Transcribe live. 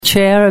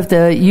chair of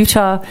the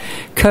Utah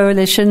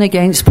Coalition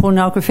Against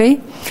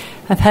Pornography.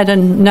 I've had a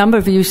number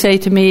of you say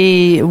to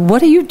me,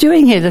 what are you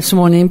doing here this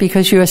morning?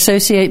 Because you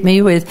associate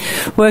me with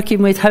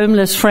working with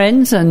homeless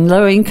friends and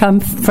low-income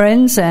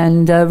friends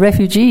and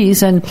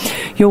refugees, and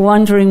you're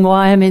wondering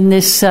why I'm in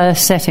this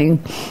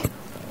setting.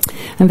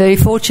 I'm very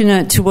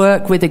fortunate to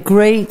work with a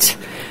great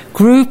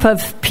group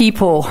of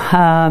people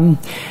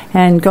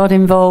and got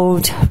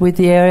involved with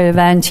the area of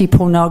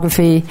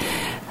anti-pornography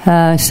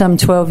some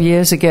 12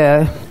 years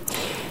ago.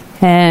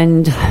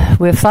 And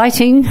we're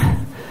fighting.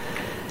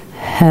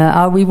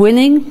 Are we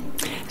winning?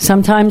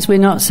 Sometimes we're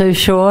not so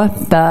sure,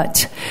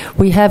 but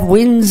we have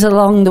wins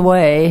along the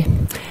way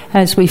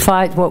as we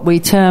fight what we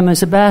term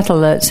as a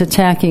battle that's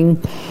attacking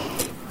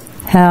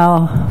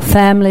our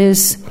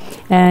families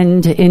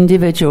and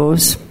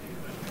individuals.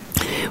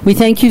 We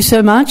thank you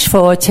so much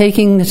for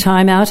taking the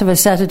time out of a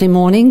Saturday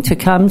morning to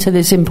come to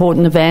this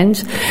important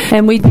event,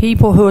 and we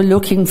people who are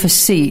looking for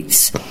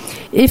seats.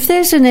 If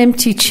there's an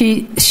empty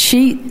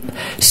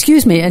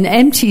an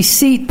empty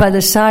seat by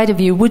the side of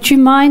you, would you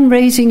mind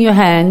raising your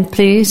hand,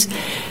 please?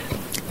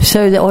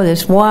 So,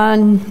 there's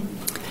one.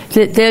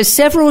 There's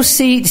several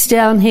seats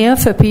down here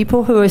for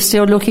people who are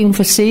still looking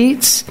for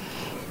seats.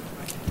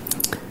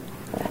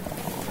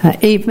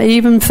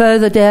 Even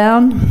further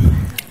down.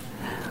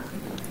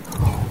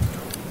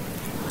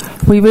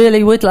 We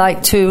really would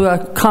like to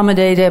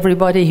accommodate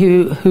everybody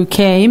who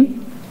came.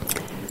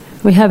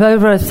 We have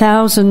over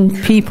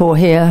 1,000 people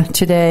here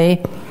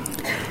today.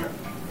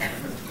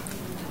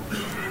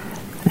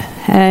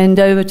 And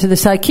over to the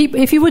side.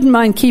 If you wouldn't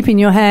mind keeping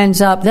your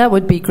hands up, that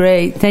would be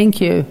great.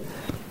 Thank you.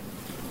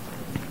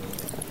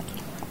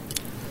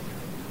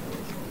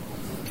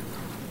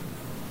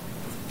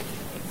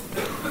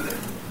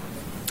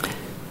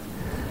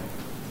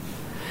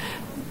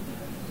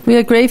 We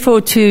are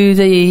grateful to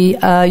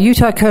the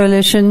Utah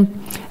Coalition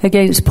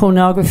Against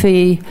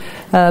Pornography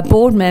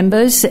board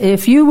members.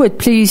 If you would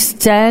please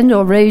stand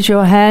or raise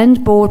your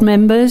hand, board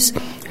members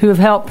who have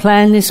helped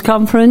plan this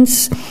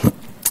conference.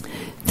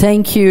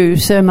 Thank you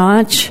so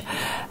much.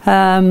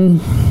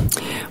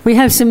 We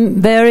have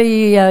some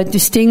very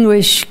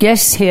distinguished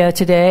guests here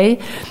today,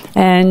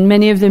 and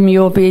many of them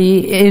you'll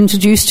be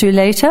introduced to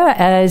later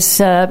as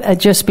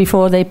just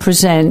before they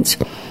present.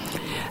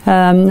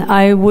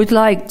 I would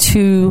like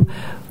to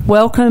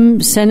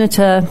welcome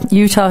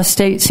Utah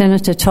State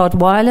Senator Todd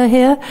Weiler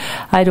here.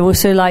 I'd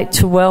also like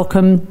to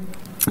welcome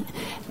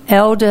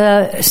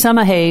Elder Lynn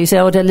Summerhays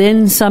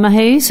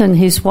and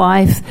his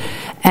wife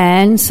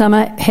Ann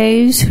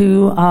Summerhays,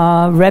 who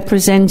are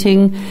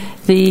representing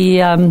the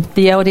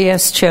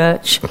LDS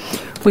Church.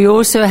 We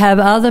also have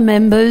other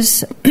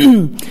members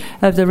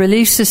of the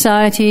Relief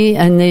Society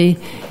and the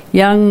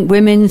Young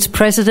Women's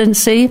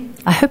Presidency.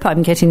 I hope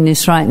I'm getting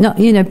this right.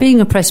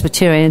 Being a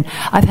Presbyterian,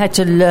 I've had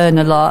to learn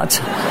a lot.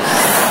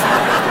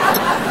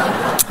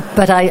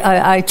 But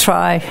I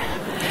try.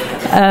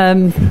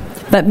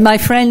 But my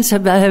friends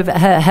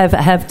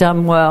have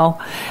done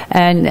well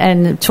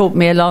and taught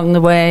me along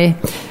the way.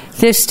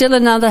 There's still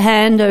another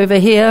hand over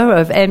here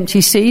of empty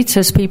seats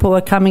as people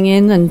are coming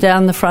in and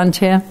down the front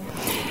here.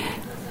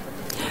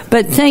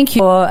 But thank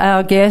you for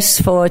our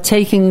guests for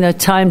taking the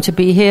time to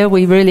be here.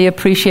 We really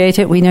appreciate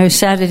it. We know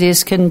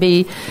Saturdays can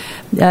be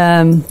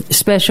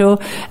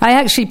special. I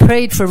actually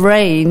prayed for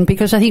rain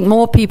because I think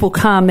more people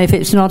come if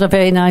it's not a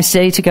very nice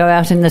day to go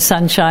out in the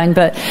sunshine.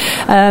 But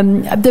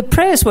the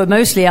prayers were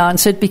mostly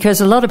answered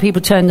because a lot of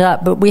people turned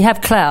up. But we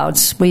have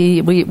clouds.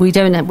 We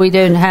don't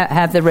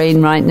have the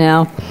rain right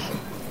now.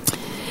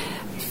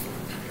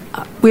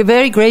 We're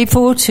very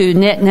grateful to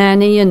Net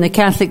Nanny and the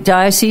Catholic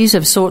Diocese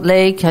of Salt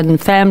Lake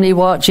and Family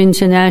Watch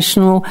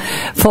International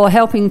for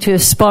helping to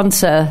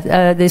sponsor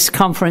this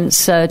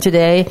conference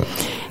today,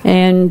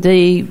 and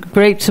the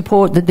great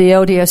support that the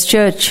LDS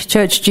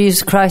Church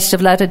Jesus Christ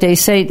of Latter-day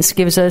Saints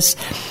gives us.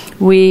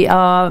 We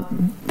are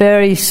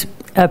very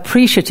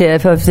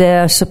appreciative of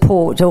their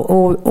support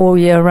all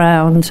year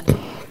round.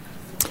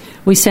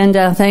 We send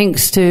our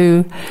thanks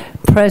to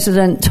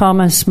President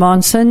Thomas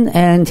Monson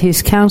and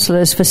his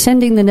councillors for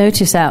sending the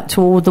notice out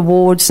to all the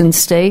wards and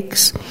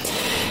stakes.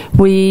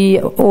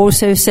 We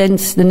also sent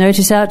the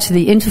notice out to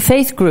the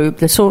interfaith group,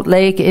 the Salt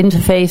Lake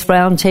Interfaith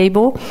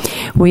Roundtable.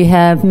 We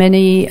have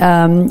many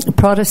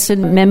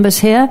Protestant members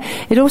here.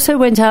 It also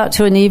went out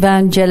to an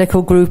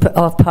evangelical group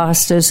of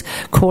pastors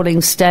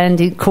called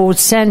Standing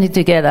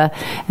Together,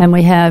 and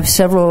we have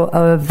several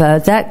of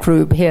that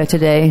group here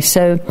today.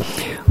 So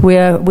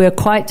we're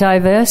quite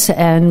diverse,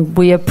 and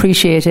we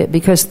appreciate it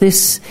because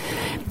this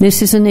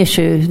is an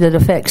issue that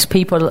affects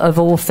people of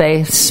all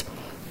faiths.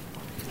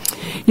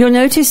 You'll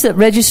notice that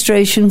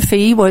registration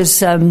fee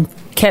was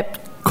kept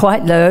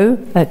quite low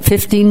at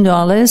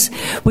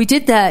 $15. We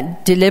did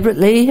that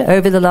deliberately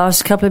over the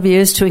last couple of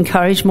years to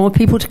encourage more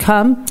people to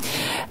come.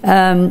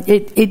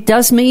 It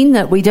does mean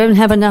that we don't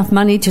have enough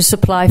money to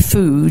supply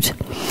food.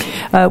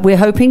 We're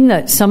hoping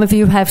that some of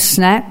you have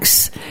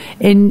snacks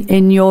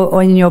in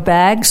your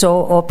bags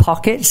or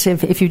pockets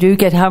if you do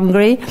get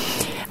hungry.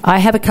 I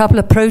have a couple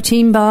of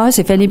protein bars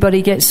if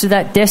anybody gets to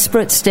that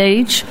desperate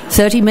stage,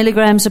 30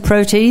 milligrams of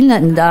protein,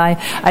 and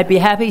I'd be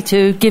happy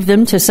to give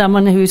them to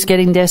someone who's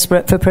getting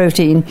desperate for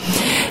protein.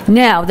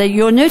 Now,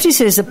 you'll notice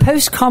there's a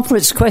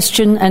post-conference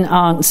question and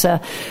answer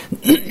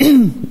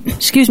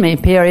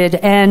period,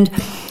 and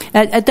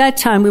at that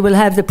time we will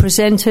have the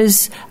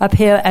presenters up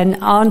here and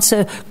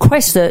answer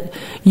questions that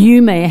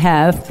you may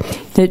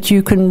have that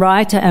you can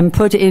write and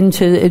put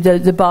into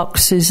the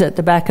boxes at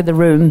the back of the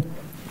room.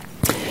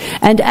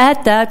 And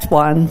at that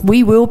one,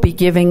 we will be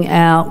giving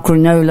out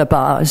granola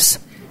bars.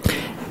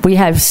 We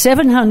have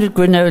 700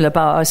 granola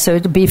bars, so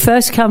it'll be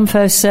first come,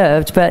 first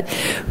served. But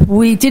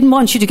we didn't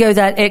want you to go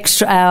that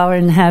extra hour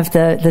and have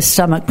the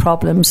stomach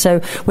problem.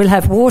 So we'll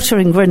have water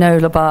and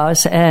granola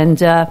bars.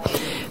 And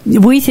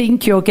we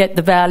think you'll get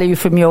the value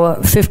from your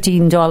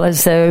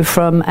 $15, though,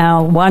 from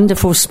our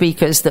wonderful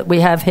speakers that we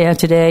have here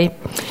today.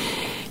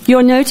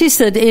 You'll notice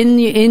that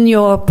in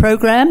your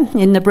program,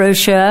 in the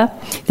brochure,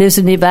 there's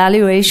an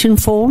evaluation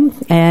form,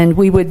 and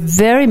we would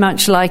very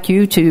much like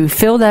you to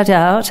fill that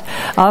out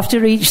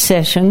after each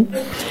session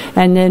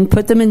and then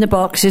put them in the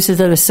boxes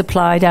that are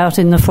supplied out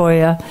in the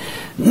foyer.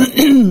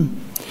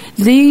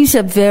 These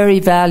are very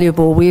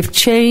valuable. We've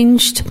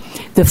changed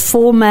the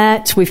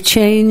format, we've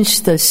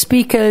changed the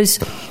speakers,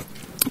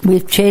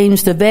 we've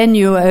changed the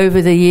venue over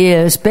the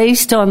years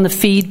based on the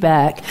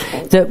feedback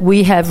that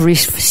we have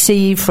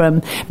received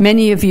from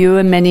many of you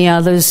and many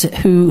others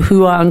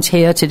who aren't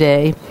here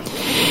today.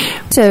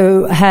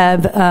 So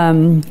have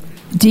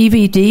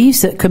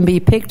DVDs that can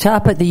be picked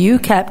up at the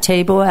UCAP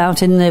table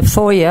out in the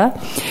foyer.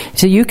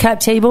 It's a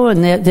UCAP table,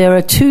 and there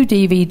are 2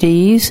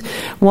 DVDs.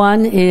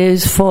 One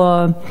is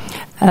for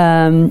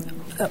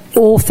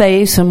all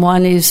faiths, and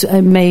one is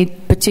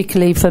made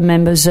particularly for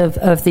members of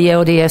the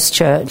LDS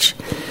Church.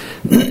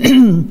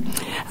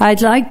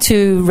 I'd like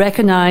to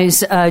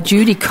recognize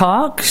Judy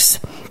Cox.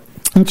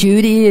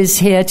 Judy is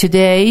here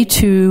today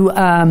to,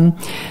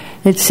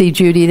 let's see,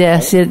 Judy,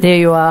 there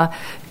you are.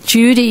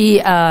 Judy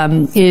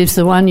is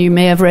the one you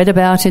may have read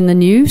about in the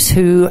news,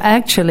 who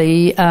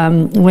actually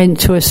went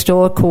to a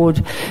store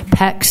called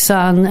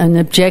PacSun and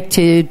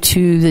objected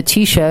to the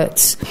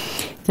T-shirts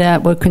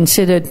that were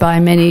considered by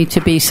many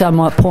to be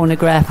somewhat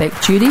pornographic.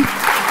 Judy?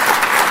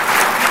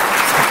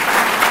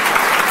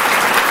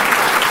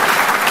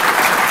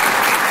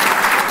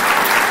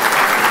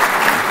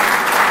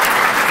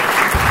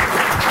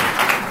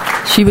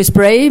 She was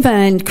brave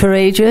and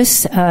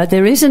courageous.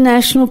 There is a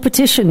national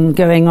petition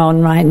going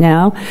on right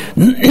now.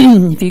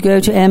 If you go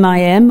to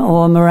MIM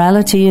or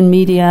Morality in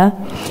Media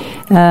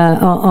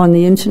on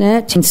the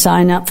internet, you can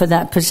sign up for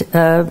that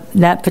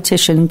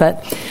petition.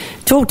 But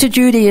talk to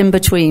Judy in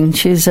between.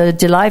 She's a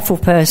delightful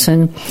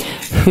person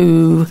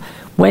who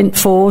went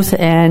forth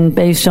and,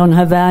 based on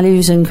her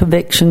values and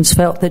convictions,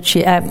 felt that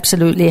she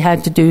absolutely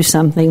had to do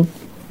something.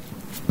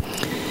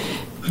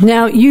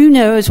 Now, you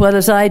know as well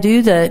as I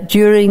do that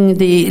during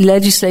the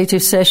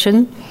legislative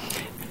session,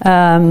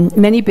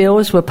 many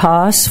bills were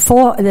passed.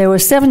 There were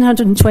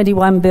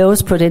 721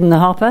 bills put in the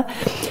hopper,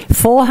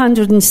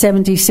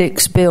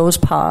 476 bills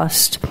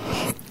passed.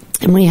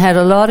 And we had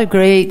a lot of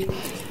great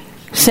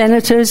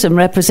senators and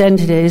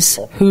representatives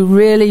who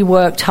really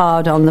worked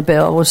hard on the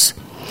bills.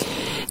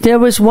 There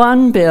was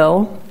one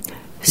bill,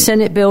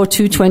 Senate Bill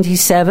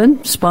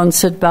 227,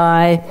 sponsored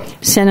by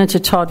Senator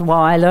Todd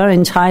Weiler,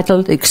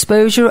 entitled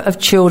Exposure of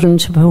Children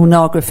to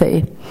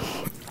Pornography.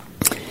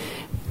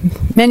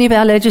 Many of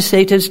our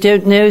legislators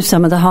don't know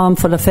some of the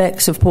harmful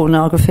effects of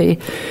pornography.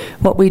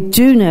 What we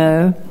do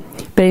know,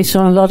 based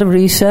on a lot of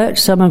research,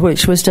 some of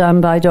which was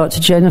done by Dr.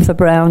 Jennifer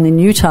Brown in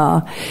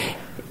Utah,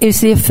 is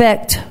the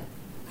effect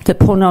that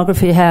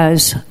pornography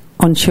has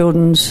on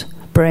children's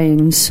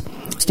brains,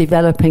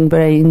 developing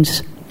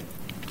brains.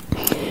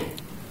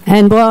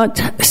 And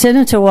what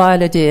Senator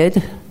Weiler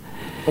did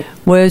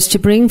was to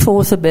bring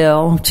forth a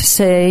bill to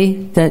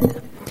say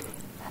that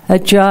a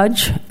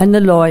judge and the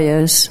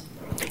lawyers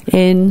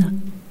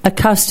in a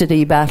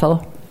custody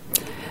battle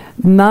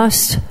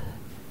must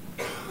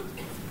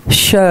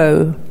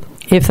show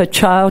if a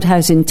child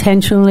has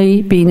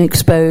intentionally been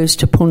exposed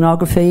to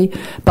pornography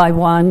by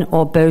one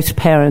or both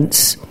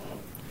parents,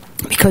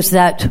 because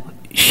that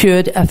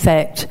should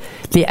affect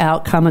the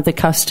outcome of the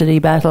custody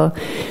battle.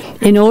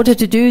 In order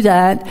to do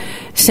that,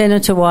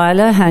 Senator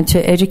Weiler had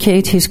to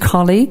educate his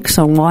colleagues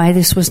on why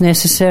this was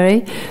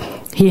necessary.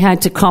 He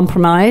had to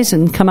compromise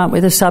and come up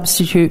with a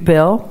substitute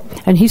bill.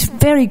 And he's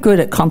very good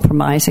at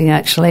compromising,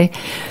 actually.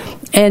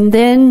 And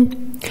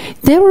then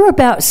there were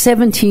about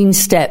 17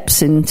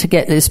 steps in to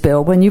get this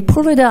bill. When you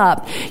pull it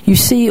up, you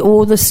see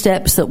all the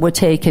steps that were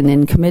taken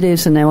in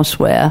committees and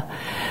elsewhere.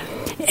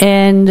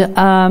 And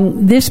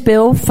this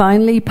bill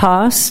finally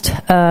passed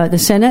the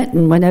Senate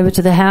and went over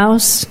to the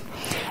House,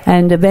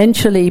 and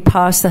eventually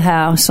passed the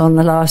House on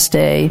the last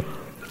day.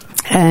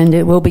 And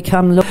it will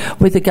become law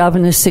with the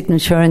governor's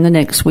signature in the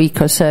next week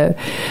or so.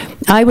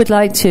 I would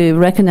like to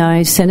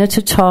recognize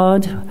Senator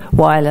Todd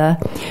Weiler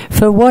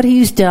for what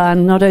he's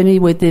done, not only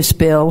with this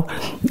bill,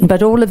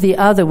 but all of the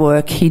other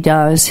work he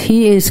does.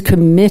 He is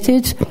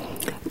committed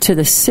to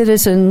the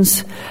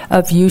citizens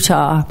of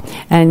Utah,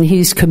 and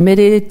he's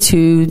committed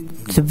to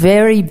the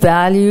very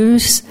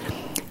values,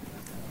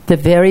 the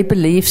very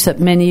beliefs that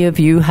many of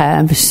you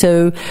have.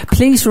 So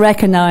please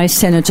recognize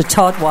Senator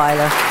Todd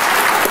Weiler.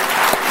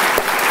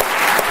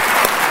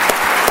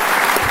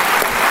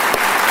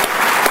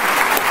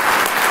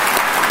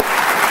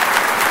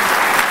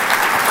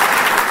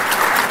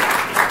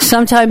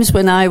 Sometimes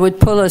when I would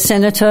pull a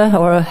senator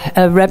or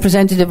a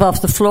representative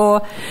off the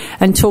floor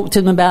and talk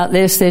to them about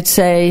this, they'd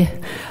say,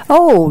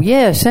 "Oh,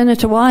 yeah,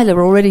 Senator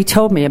Weiler already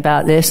told me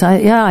about this.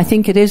 I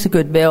think it is a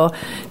good bill."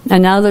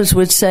 And others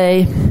would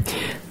say,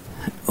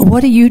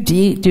 "What are you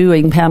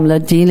doing, Pamela,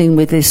 dealing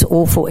with this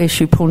awful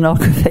issue,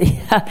 pornography?"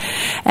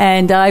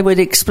 And I would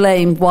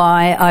explain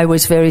why I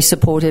was very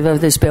supportive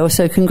of this bill.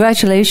 So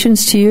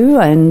congratulations to you.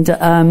 And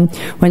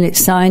when it's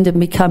signed and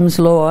becomes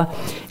law,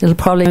 it'll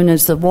probably be known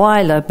as the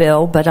Weiler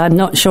bill, but I'm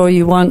not sure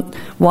you want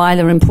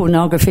Weiler and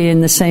pornography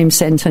in the same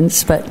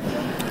sentence. But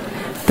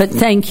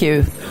thank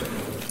you.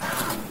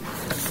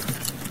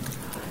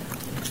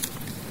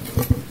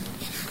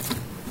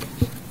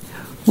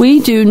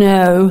 We do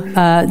know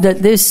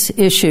that this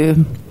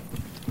issue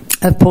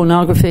of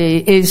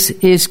pornography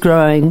is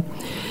growing.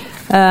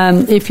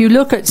 If you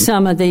look at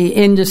some of the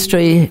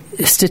industry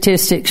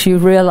statistics, you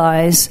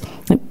realize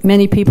that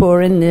many people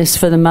are in this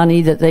for the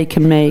money that they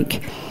can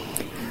make,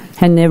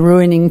 and they're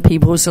ruining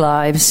people's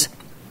lives.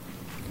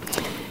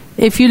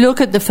 If you look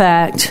at the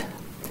fact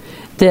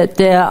that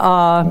there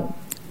are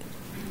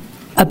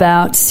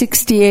about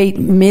 68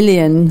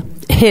 million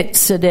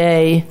hits a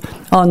day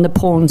on the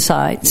porn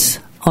sites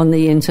on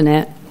the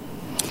internet.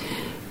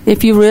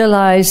 If you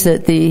realize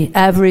that the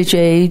average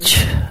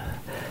age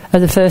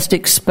of the first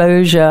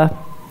exposure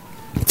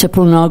to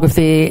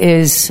pornography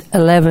is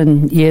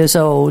 11 years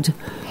old,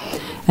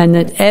 and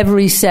that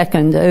every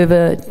second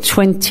over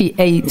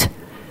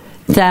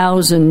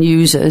 28,000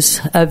 users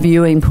are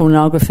viewing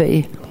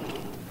pornography,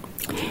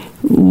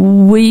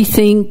 we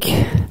think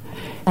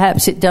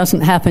perhaps it doesn't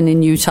happen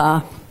in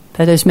Utah.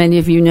 But as many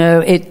of you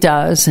know, it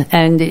does,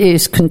 and it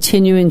is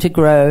continuing to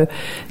grow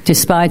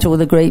despite all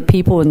the great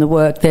people and the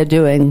work they're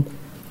doing.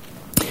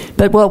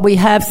 But what we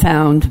have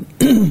found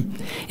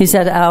is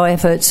that our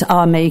efforts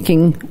are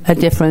making a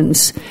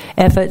difference.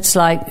 Efforts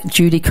like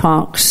Judy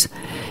Cox,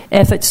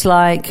 efforts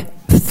like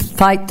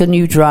Fight the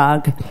New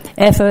Drug,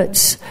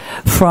 efforts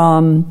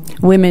from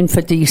Women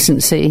for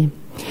Decency,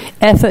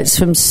 efforts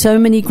from so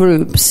many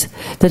groups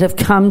that have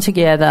come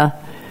together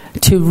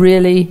to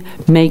really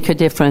make a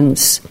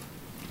difference.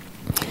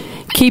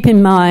 Keep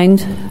in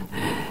mind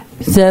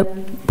that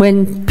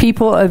when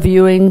people are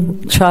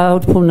viewing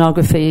child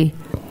pornography,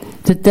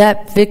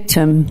 that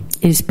victim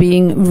is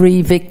being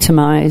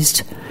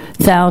re-victimized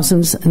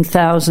thousands and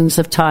thousands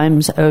of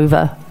times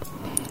over.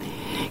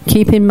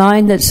 Keep in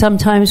mind that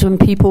sometimes when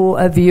people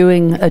are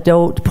viewing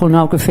adult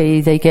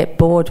pornography, they get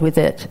bored with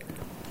it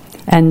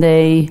and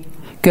they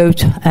go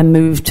and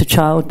move to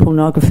child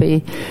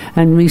pornography.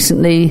 And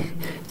recently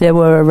there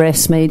were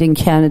arrests made in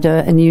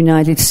Canada and the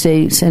United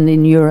States and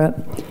in Europe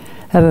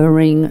of a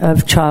ring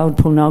of child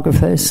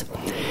pornographers.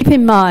 Keep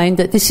in mind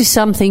that this is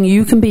something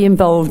you can be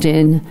involved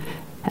in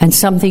and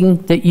something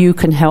that you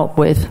can help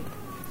with.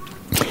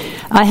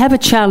 I have a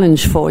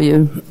challenge for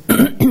you.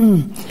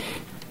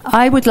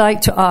 I would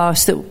like to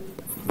ask that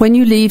when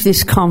you leave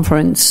this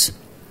conference,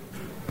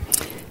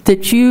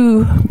 that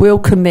you will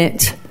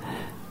commit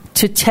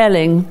to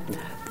telling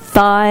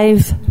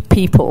 5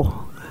 people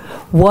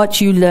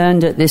what you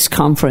learned at this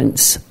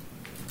conference.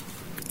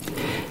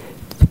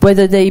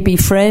 Whether they be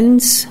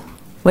friends,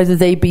 whether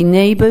they be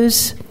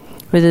neighbors,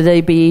 whether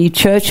they be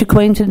church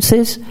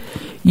acquaintances,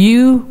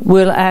 you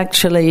will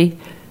actually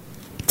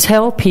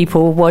tell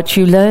people what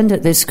you learned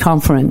at this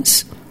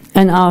conference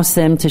and ask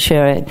them to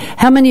share it.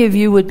 How many of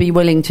you would be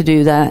willing to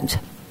do that?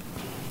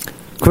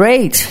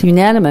 Great,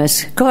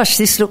 unanimous. Gosh,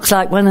 this looks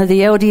like one of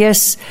the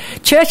LDS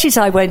churches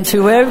I went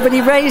to where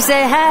everybody raised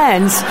their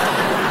hands.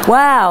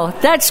 Wow,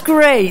 that's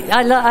great.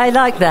 I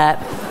like that.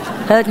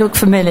 That looked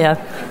familiar.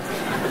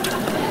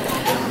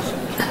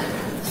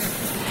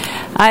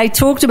 I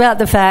talked about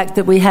the fact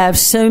that we have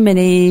so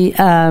many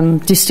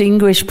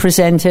distinguished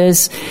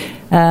presenters,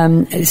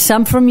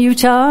 some from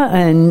Utah,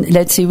 and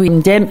let's see,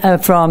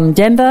 from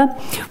Denver,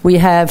 we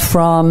have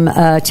from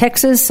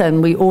Texas,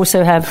 and we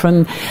also have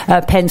from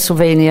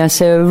Pennsylvania.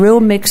 So a real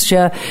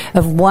mixture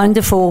of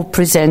wonderful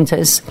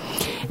presenters.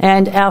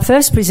 And our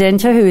first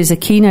presenter, who is a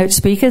keynote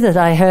speaker that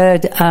I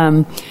heard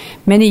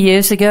many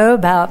years ago,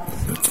 about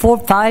 4,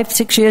 5,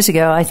 6 years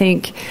ago, I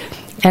think,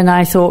 and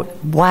I thought,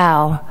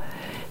 wow.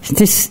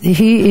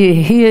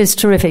 He is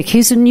terrific.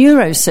 He's a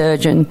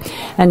neurosurgeon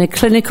and a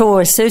clinical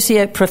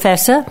associate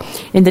professor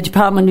in the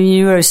Department of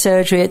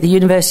Neurosurgery at the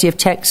University of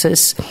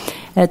Texas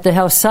at the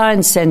Health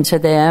Science Center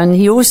there. And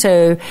he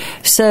also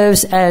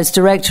serves as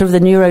director of the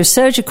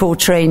neurosurgical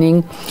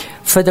training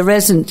for the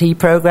residency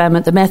program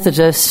at the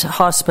Methodist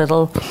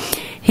Hospital.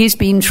 He's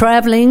been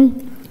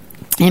traveling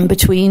In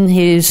between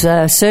his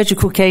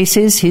surgical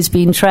cases, he's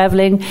been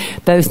traveling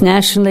both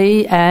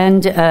nationally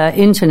and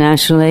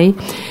internationally,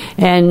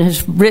 and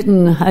has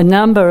written a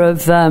number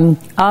of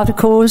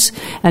articles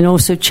and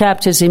also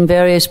chapters in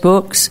various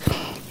books.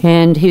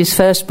 And his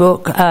first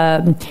book,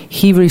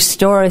 He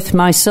Restoreth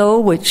My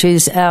Soul, which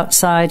is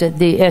outside at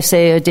the SA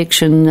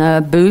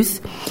Addiction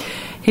booth.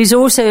 He's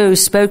also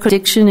spoken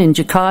addiction in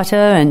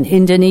Jakarta and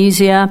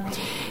Indonesia.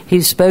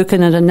 He's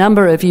spoken at a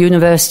number of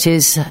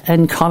universities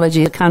and colleges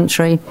in the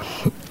country.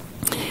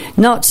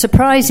 Not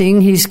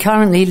surprising, he's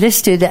currently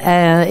listed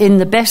in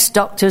the best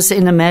doctors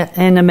in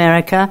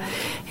America.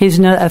 He's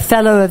a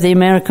fellow of the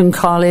American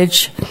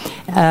College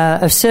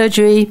of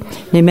Surgery,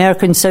 the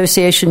American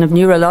Association of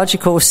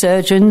Neurological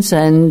Surgeons,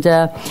 and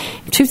in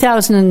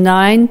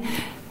 2009,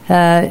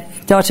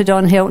 Dr.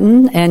 Don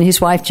Hilton and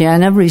his wife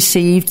Jana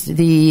received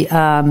the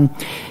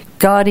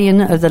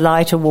Guardian of the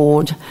Light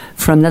Award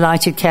from the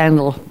Lighted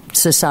Candle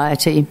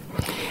Society.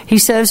 He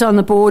serves on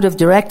the board of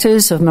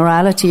directors of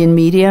Morality in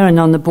Media and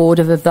on the board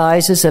of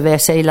advisors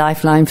of SA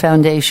Lifeline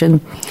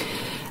Foundation.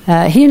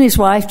 He and his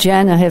wife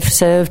Jana have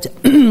served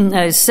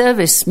as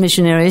service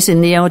missionaries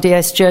in the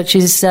LDS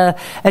Church's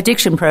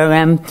addiction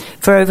program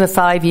for over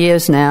 5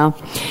 years now.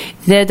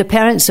 They're the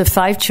parents of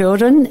 5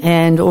 children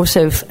and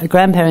also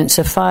grandparents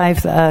of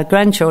 5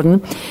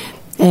 grandchildren.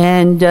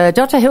 And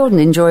Dr. Hilton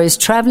enjoys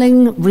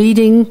traveling,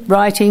 reading,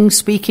 writing,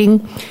 speaking,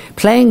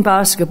 playing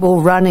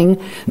basketball,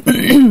 running.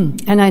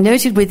 And I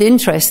noted with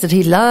interest that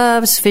he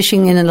loves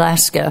fishing in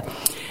Alaska.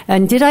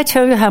 And did I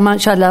tell you how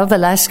much I love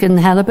Alaskan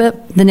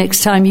halibut the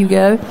next time you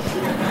go?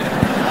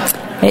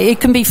 It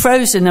can be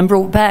frozen and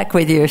brought back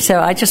with you. So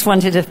I just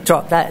wanted to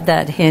drop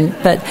that hint.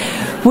 But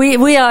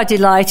we are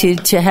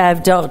delighted to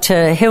have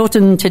Dr.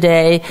 Hilton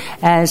today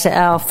as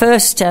our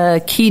first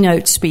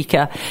keynote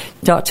speaker,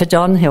 Dr.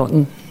 Don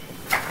Hilton.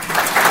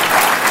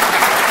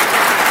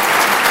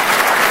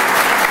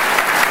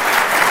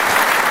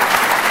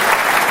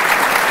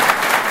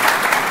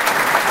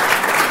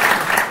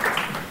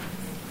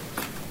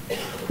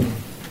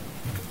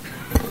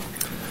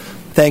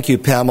 Thank you,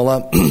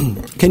 Pamela.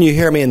 Can you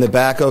hear me in the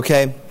back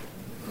okay?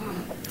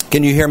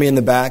 Can you hear me in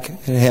the back?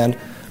 In hand?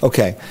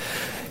 Okay.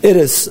 It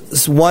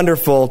is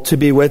wonderful to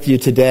be with you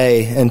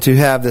today and to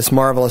have this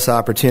marvelous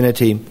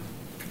opportunity.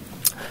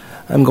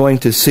 I'm going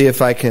to see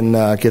if I can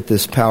get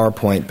this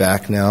PowerPoint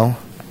back now.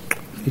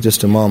 In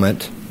just a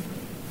moment.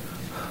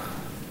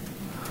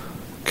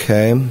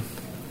 Okay.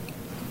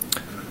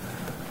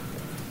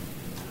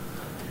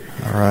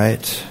 All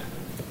right.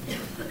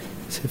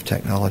 Let's see if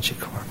technology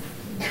cooperates.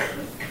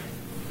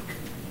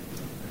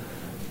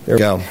 There we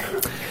go.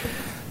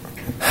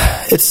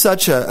 It's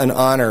such an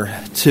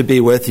honor to be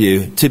with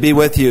you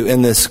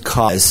in this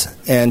cause,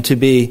 and to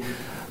be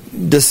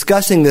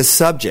discussing this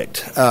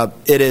subject.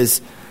 It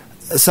is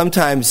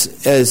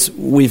sometimes, as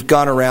we've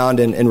gone around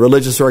in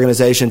religious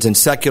organizations and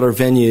secular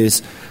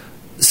venues,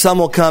 some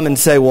will come and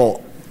say,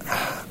 well,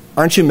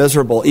 aren't you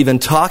miserable even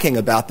talking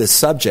about this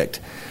subject?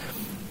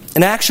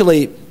 And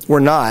actually, we're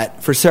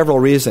not, for several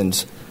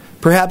reasons.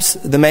 Perhaps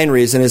the main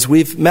reason is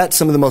we've met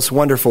some of the most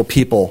wonderful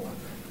people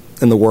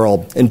in the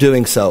world in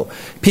doing so.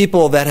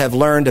 People that have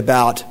learned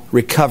about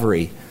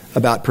recovery,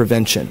 about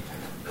prevention,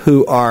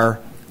 who are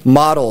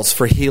models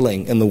for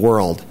healing in the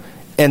world.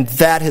 And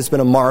that has been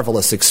a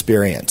marvelous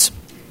experience.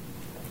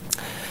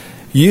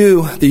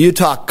 The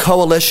Utah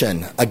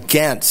Coalition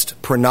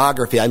Against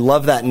Pornography, I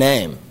love that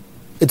name.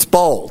 It's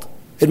bold.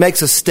 It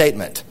makes a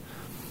statement.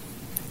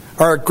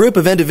 Are a group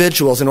of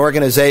individuals and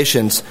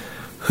organizations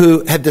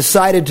who have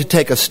decided to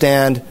take a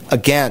stand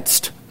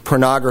against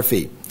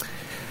pornography.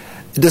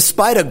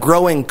 Despite a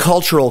growing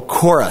cultural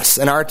chorus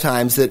in our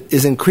times that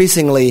is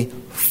increasingly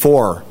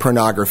for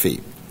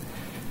pornography.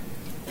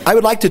 I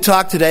would like to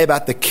talk today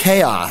about the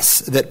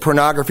chaos that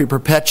pornography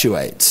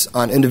perpetuates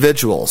on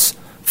individuals,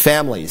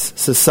 families,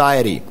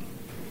 society,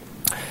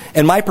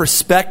 and my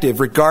perspective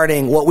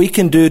regarding what we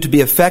can do to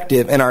be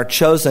effective in our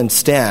chosen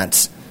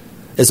stance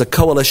as a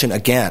coalition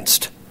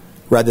against,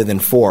 rather than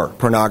for,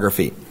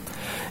 pornography.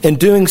 In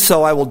doing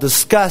so, I will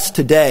discuss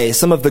today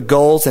some of the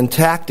goals and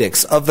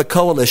tactics of the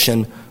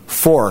coalition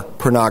for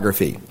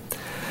pornography.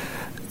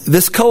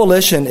 This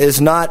coalition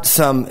is not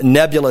some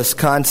nebulous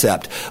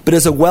concept, but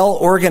is a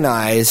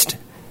well-organized,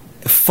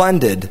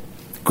 funded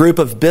group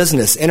of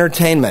business,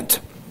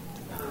 entertainment,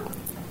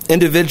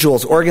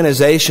 individuals,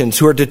 organizations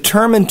who are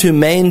determined to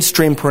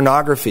mainstream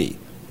pornography.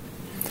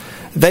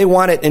 They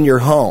want it in your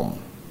home.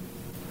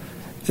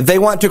 They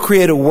want to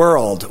create a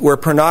world where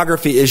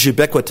pornography is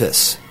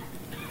ubiquitous,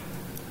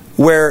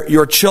 where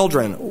your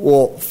children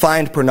will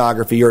find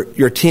pornography,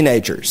 your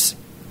teenagers.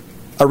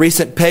 A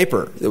recent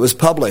paper that was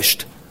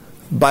published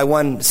by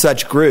one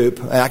such group,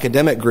 an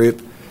academic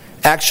group,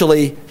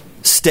 actually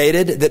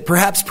stated that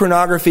perhaps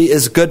pornography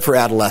is good for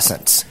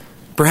adolescents.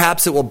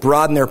 Perhaps it will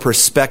broaden their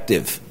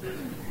perspective.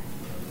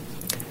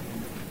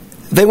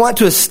 They want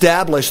to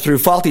establish through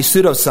faulty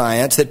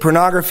pseudoscience that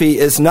pornography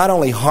is not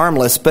only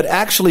harmless, but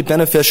actually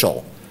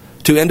beneficial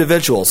to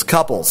individuals,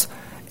 couples,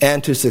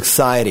 and to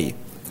society.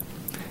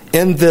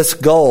 In this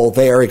goal,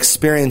 they are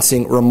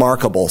experiencing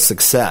remarkable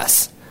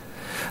success.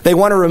 They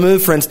want to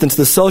remove, for instance,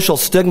 the social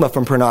stigma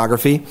from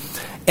pornography,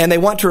 and they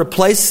want to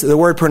replace the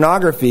word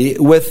pornography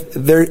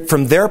with,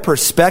 from their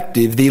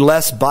perspective, the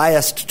less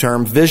biased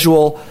term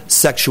visual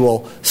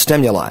sexual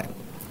stimuli,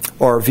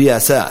 or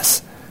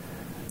VSS.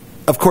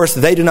 Of course,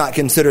 they do not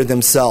consider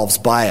themselves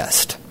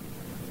biased.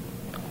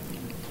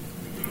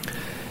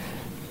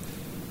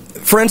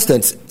 For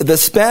instance, the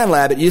Span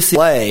Lab at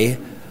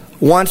UCLA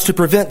wants to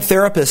prevent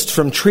therapists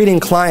from treating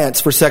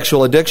clients for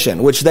sexual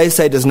addiction, which they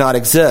say does not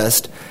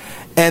exist.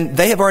 And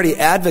they have already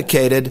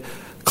advocated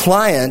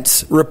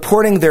clients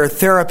reporting their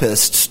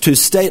therapists to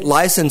state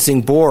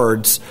licensing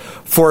boards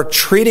for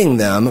treating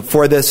them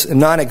for this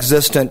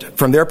non-existent,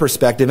 from their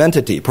perspective,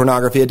 entity,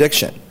 pornography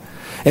addiction.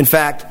 In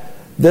fact,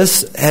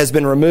 this has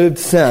been removed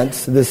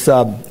since, this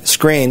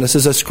screen. This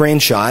is a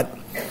screenshot.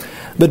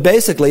 But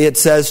basically it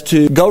says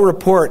to go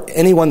report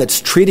anyone that's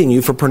treating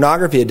you for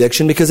pornography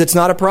addiction because it's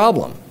not a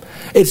problem.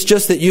 It's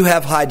just that you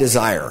have high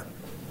desire,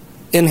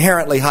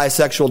 inherently high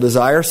sexual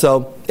desire,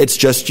 so it's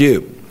just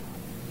you.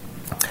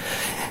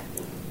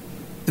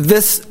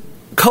 This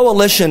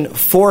coalition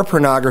for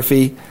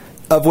pornography,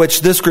 of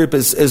which this group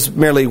is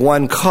merely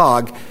one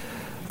cog,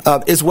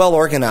 is well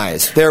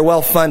organized. They're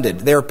well funded.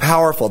 They're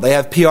powerful. They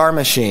have PR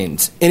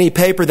machines. Any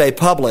paper they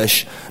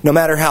publish, no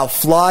matter how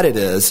flawed it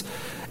is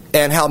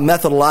and how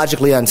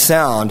methodologically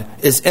unsound,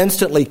 is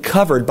instantly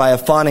covered by a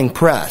fawning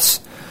press.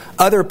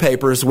 Other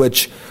papers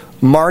which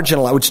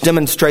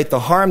demonstrate the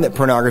harm that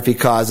pornography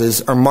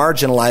causes are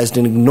marginalized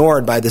and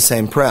ignored by the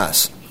same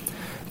press.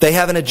 They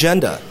have an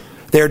agenda.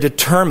 They are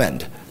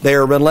determined. They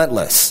are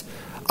relentless.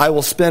 I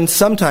will spend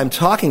some time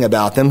talking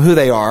about them, who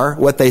they are,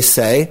 what they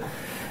say,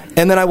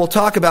 and then I will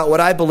talk about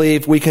what I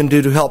believe we can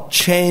do to help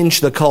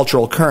change the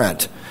cultural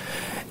current.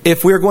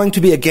 If we're going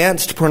to be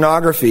against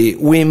pornography,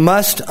 we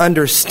must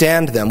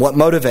understand them, what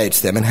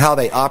motivates them, and how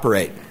they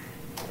operate.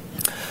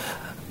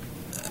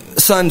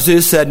 Sun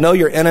Tzu said, know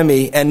your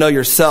enemy and know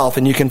yourself,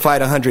 and you can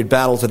fight 100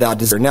 battles without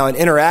desire. Now, in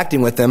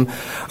interacting with them,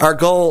 our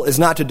goal is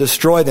not to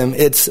destroy them,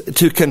 it's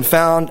to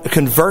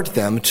convert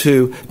them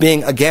to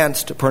being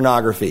against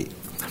pornography,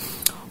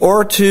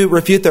 or to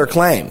refute their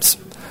claims.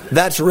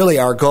 That's really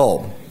our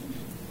goal.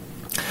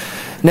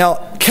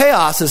 Now,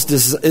 chaos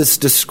is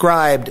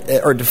described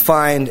or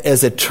defined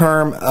as a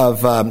term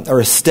of, or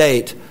a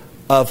state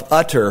of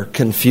utter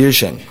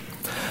confusion.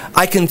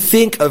 I can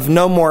think of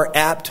no more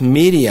apt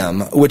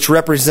medium which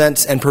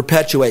represents and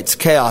perpetuates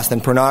chaos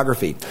than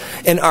pornography.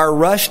 In our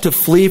rush to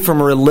flee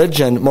from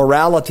religion,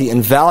 morality,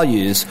 and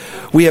values,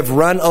 we have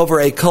run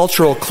over a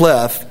cultural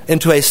cliff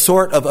into a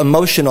sort of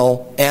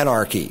emotional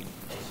anarchy.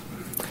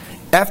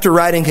 After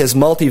writing his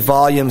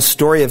multi-volume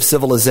Story of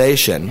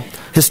Civilization,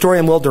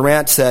 historian Will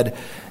Durant said,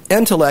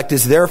 intellect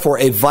is therefore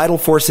a vital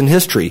force in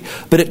history,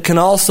 but it can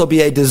also be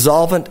a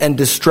dissolvent and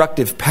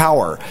destructive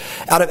power.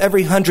 Out of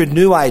every 100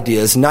 new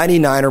ideas,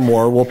 99 or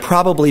more will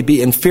probably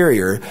be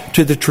inferior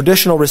to the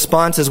traditional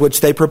responses which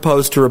they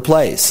propose to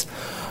replace.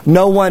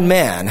 No one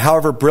man,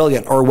 however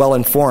brilliant or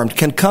well-informed,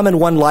 can come in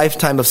one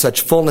lifetime of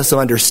such fullness of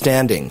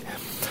understanding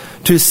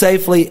to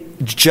safely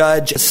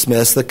judge,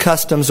 dismiss the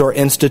customs or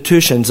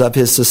institutions of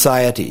his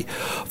society.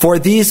 For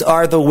these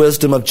are the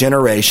wisdom of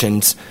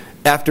generations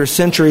after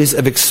centuries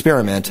of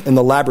experiment in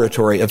the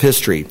laboratory of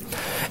history.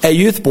 A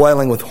youth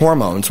boiling with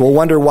hormones will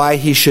wonder why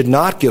he should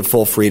not give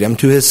full freedom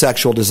to his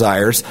sexual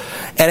desires,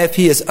 and if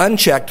he is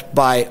unchecked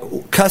by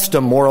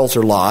custom, morals,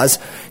 or laws,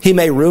 he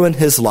may ruin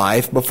his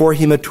life before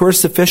he matures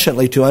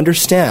sufficiently to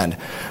understand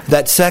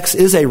that sex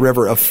is a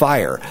river of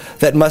fire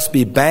that must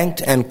be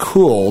banked and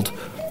cooled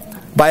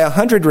by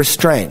 100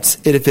 restraints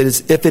if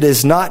it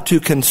is not to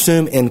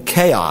consume in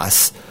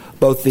chaos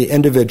both the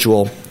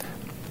individual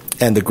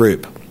and the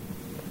group.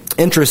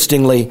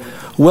 Interestingly,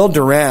 Will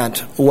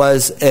Durant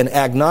was an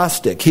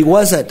agnostic. He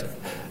wasn't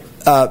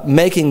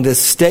making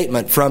this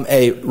statement from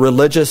a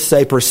religious,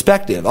 say,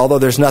 perspective, although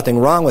there's nothing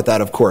wrong with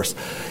that, of course.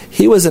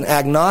 He was an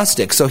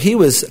agnostic, so he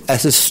was a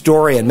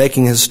historian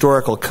making a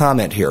historical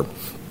comment here.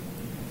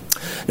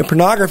 Now,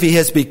 pornography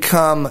has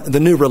become the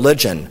new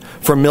religion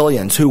for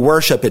millions who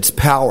worship its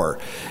power.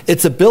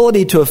 Its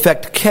ability to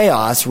affect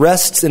chaos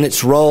rests in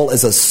its role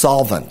as a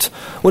solvent.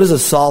 What does a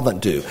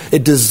solvent do?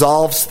 It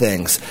dissolves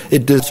things.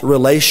 It does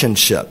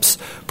relationships.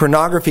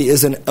 Pornography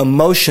is an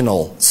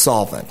emotional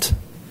solvent.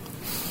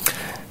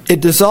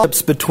 It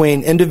dissolves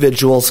between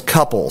individuals,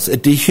 couples.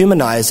 It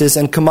dehumanizes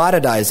and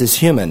commoditizes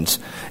humans.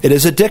 It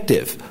is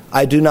addictive.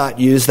 I do not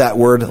use that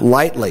word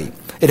lightly.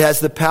 It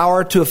has the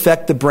power to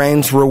affect the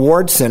brain's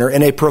reward center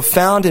in a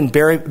profound and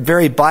very,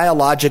 very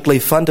biologically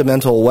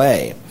fundamental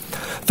way.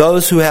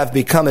 Those who have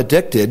become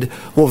addicted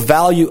will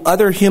value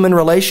other human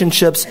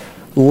relationships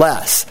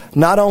less,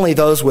 not only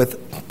those with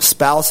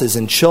spouses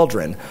and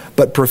children,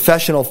 but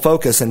professional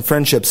focus and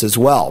friendships as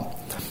well.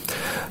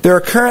 There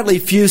are currently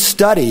few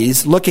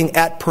studies looking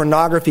at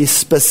pornography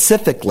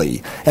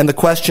specifically and the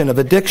question of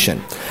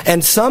addiction,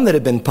 and some that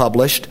have been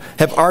published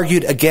have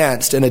argued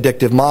against an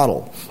addictive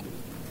model.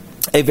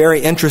 A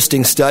very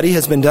interesting study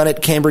has been done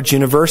at Cambridge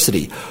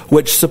University,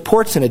 which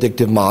supports an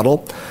addictive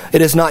model.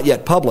 It is not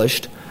yet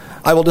published.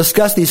 I will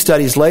discuss these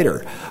studies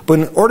later. But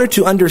in order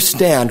to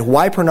understand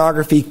why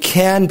pornography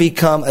can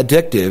become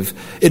addictive,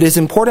 it is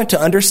important to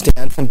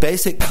understand some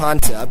basic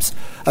concepts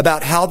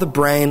about how the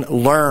brain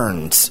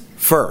learns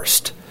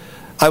first.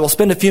 I will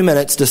spend a few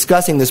minutes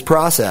discussing this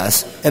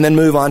process and then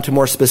move on to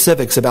more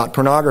specifics about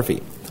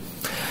pornography.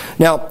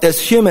 Now, as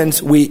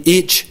humans, we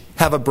each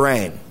have a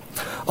brain.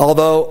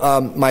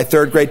 Although my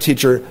third grade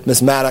teacher,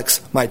 Miss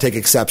Maddox, might take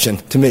exception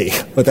to me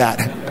with that.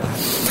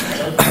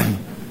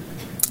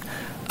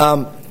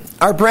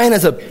 Our brain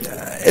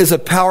is a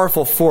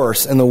powerful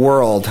force in the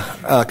world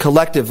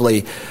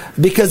collectively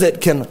because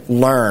it can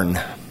learn.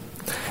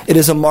 It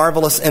is a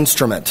marvelous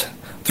instrument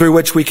through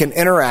which we can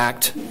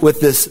interact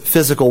with this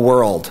physical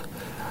world.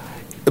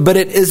 But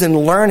it is in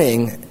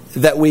learning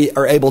that we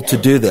are able to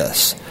do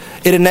this.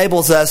 It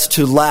enables us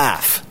to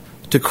laugh,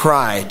 to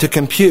cry, to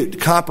compute,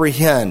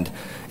 comprehend,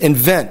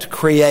 invent,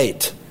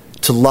 create,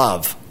 to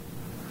love.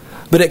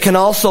 But it can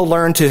also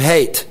learn to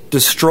hate,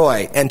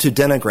 destroy, and to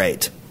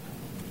denigrate.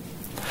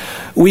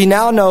 We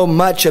now know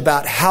much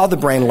about how the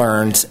brain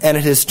learns, and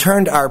it has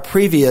turned our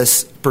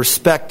previous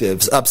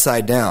perspectives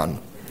upside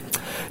down.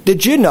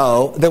 Did you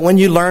know that when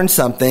you learn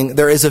something,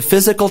 there is a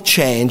physical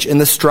change in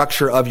the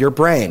structure of your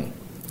brain?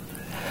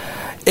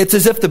 It's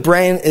as if the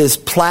brain is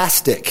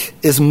plastic,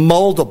 is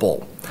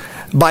moldable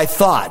by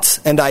thoughts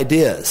and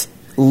ideas.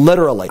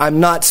 Literally. I'm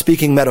not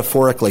speaking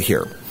metaphorically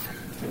here.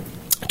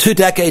 2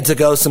 decades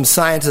ago, some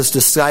scientists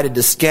decided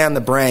to scan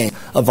the brain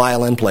of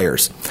violin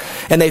players.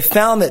 And they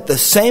found that the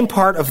same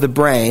part of the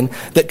brain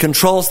that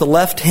controls the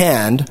left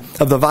hand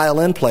of the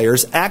violin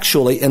players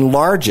actually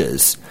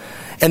enlarges.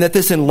 And that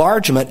this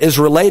enlargement is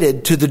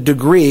related to the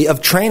degree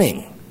of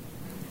training.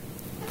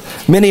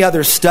 Many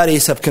other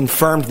studies have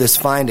confirmed this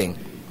finding.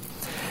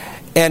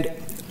 And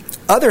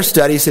other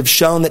studies have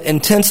shown that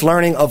intense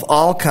learning of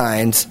all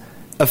kinds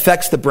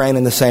affects the brain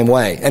in the same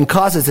way and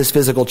causes this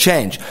physical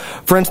change.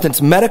 For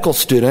instance, medical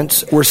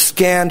students were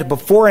scanned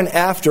before and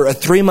after a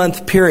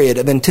 3-month period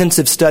of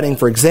intensive studying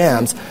for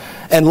exams,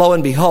 and lo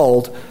and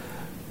behold,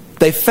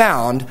 they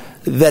found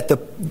that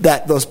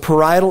those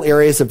parietal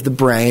areas of the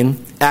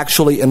brain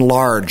actually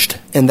enlarged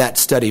in that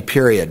study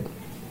period.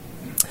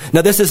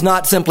 Now, this is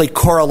not simply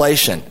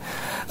correlation.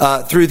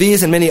 Through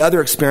these and many other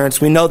experiments,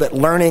 we know that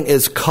learning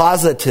is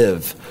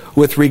causative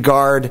with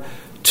regard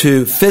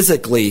to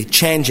physically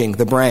changing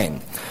the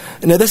brain.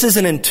 Now, this is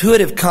an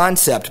intuitive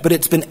concept, but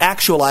it's been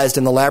actualized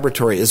in the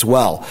laboratory as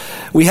well.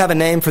 We have a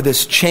name for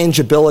this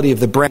changeability of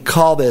the brain. We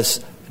call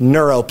this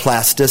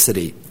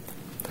neuroplasticity.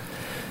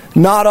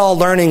 Not all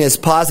learning is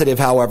positive,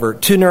 however.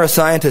 2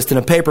 neuroscientists in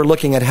a paper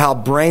looking at how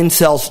brain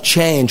cells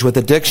change with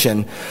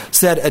addiction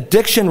said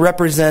addiction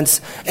represents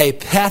a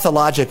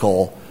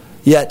pathological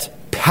yet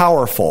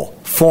powerful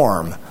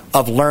form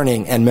of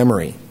learning and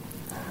memory.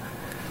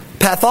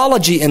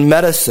 Pathology in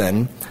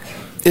medicine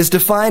is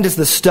defined as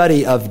the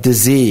study of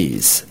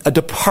disease, a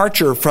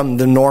departure from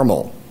the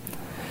normal.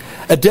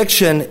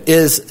 Addiction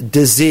is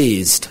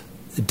diseased,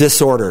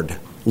 disordered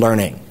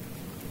learning.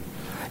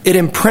 It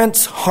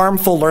imprints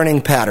harmful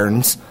learning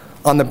patterns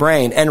on the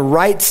brain and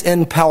writes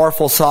in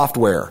powerful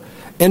software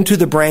into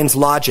the brain's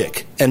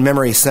logic and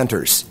memory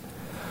centers.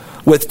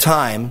 With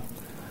time,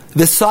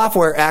 this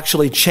software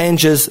actually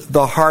changes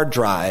the hard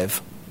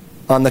drive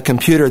on the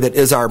computer that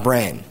is our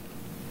brain.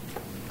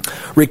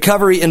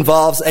 Recovery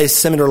involves a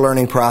similar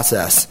learning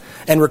process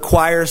and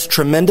requires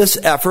tremendous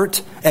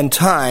effort and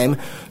time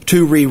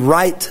to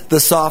rewrite the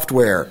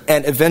software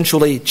and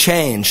eventually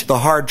change the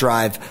hard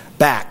drive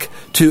back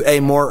to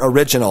a more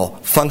original,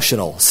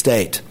 functional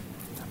state.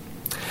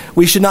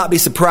 We should not be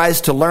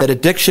surprised to learn that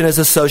addiction is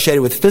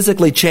associated with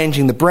physically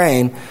changing the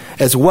brain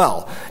as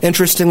well.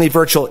 Interestingly,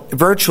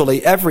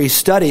 virtually every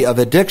study of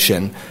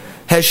addiction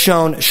has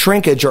shown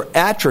shrinkage or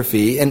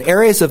atrophy in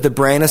areas of the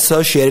brain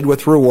associated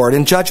with reward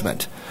and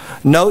judgment.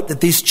 Note that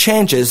these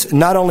changes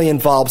not only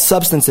involve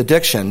substance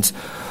addictions,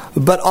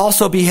 but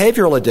also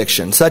behavioral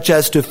addictions, such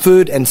as to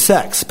food and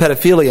sex,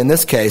 pedophilia in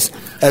this case,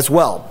 as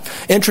well.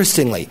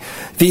 Interestingly,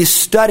 these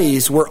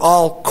studies were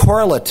all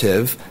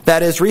correlative.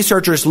 That is,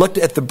 researchers looked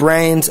at the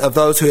brains of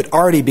those who had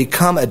already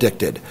become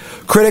addicted.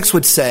 Critics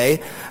would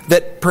say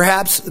that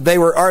perhaps they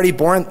were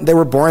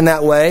born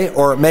that way,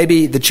 or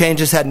maybe the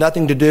changes had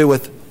nothing to do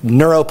with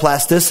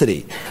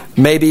neuroplasticity,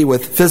 maybe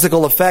with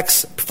physical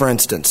effects, for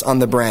instance, on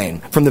the brain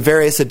from the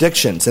various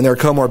addictions and their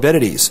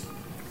comorbidities.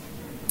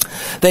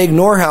 They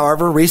ignore,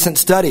 however, recent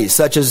studies,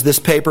 such as this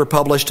paper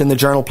published in the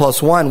journal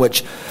PLOS ONE,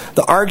 which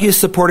argues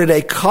supported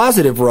a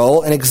causative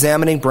role in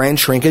examining brain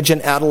shrinkage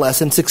in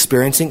adolescents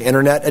experiencing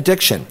internet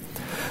addiction.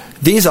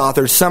 These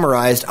authors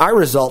summarized our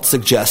results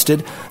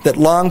suggested that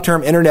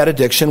long-term internet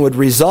addiction would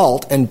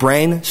result in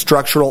brain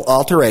structural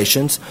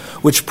alterations,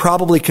 which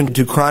probably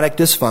contribute to chronic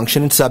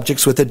dysfunction in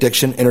subjects with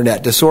addiction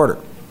internet disorder.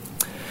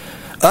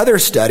 Other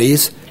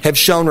studies have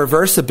shown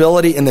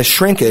reversibility in the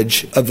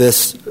shrinkage of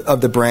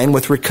the brain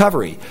with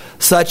recovery,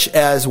 such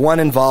as one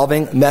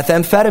involving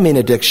methamphetamine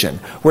addiction,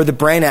 where the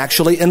brain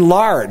actually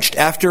enlarged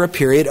after a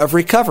period of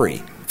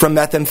recovery from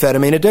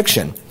methamphetamine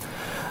addiction.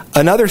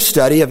 Another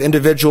study of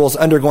individuals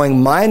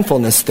undergoing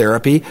mindfulness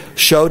therapy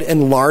showed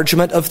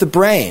enlargement of the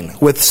brain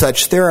with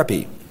such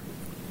therapy.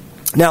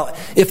 Now,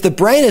 if the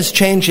brain is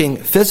changing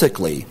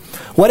physically,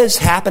 what is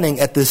happening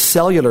at the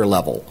cellular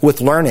level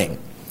with learning?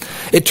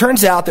 It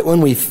turns out that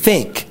when we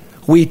think,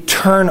 we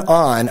turn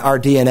on our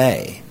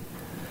DNA.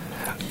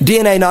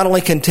 DNA not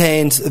only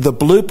contains the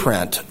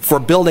blueprint for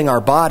building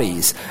our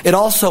bodies, it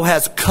also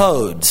has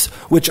codes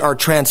which are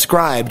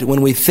transcribed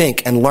when we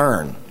think and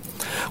learn.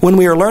 When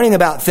we are learning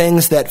about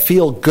things that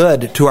feel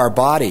good to our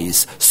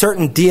bodies,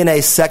 certain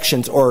DNA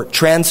sections or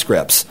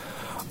transcripts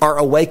are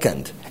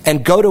awakened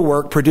and go to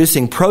work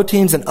producing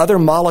proteins and other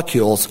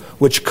molecules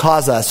which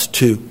cause us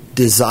to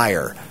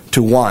desire,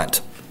 to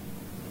want.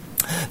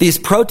 These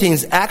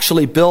proteins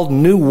actually build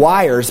new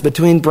wires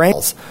between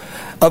brains,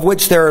 of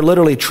which there are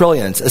literally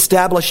trillions,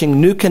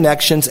 establishing new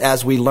connections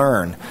as we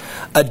learn.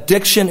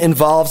 Addiction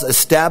involves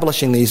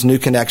establishing these new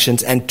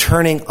connections and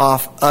turning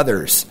off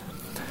others.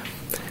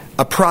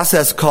 A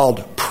process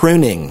called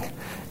pruning,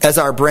 as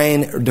our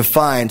brain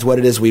defines what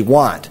it is we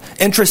want.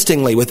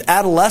 Interestingly, with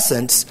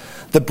adolescence,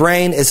 the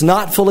brain is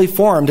not fully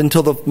formed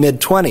until the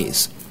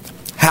mid-20s.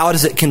 How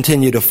does it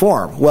continue to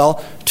form?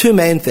 Well, two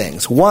main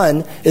things.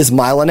 One is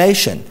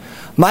myelination.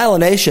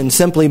 Myelination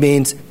simply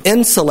means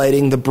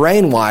insulating the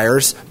brain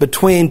wires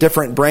between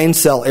different brain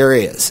cell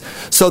areas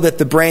so that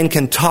the brain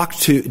can talk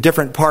to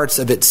different parts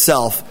of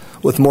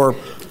itself with more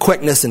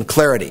quickness and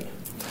clarity.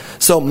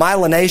 So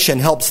myelination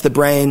helps the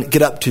brain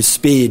get up to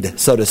speed,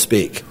 so to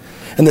speak.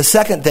 And the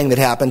second thing that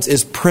happens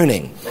is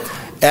pruning.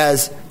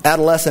 As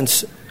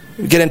adolescents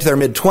get into their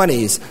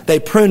mid-20s, they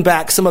prune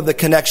back some of the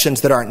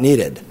connections that aren't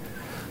needed.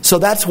 So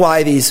that's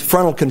why these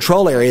frontal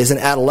control areas in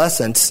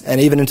adolescence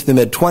and even into the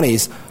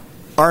mid-20s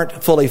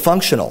aren't fully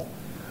functional.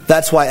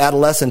 That's why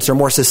adolescents are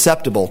more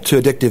susceptible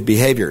to addictive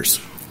behaviors.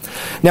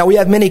 Now, we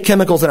have many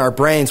chemicals in our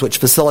brains which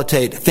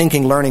facilitate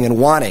thinking, learning, and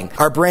wanting.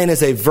 Our brain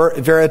is a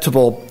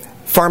veritable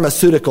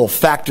pharmaceutical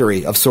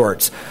factory of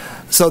sorts.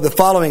 So the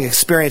following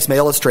experience may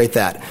illustrate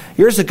that.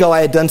 Years ago,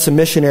 I had done some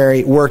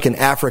missionary work in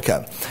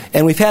Africa,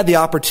 and we've had the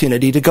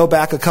opportunity to go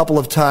back a couple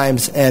of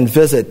times and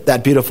visit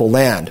that beautiful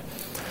land.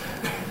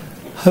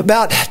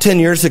 About 10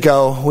 years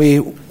ago, we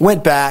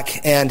went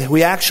back and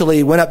we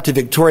actually went up to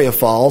Victoria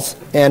Falls,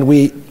 and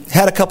we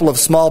had a couple of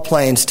small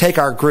planes take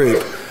our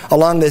group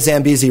along the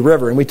Zambezi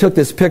River, and we took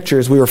this picture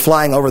as we were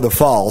flying over the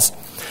falls.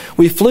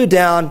 We flew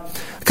down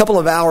a couple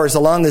of hours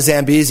along the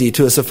Zambezi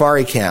to a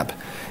safari camp,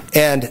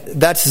 and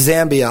that's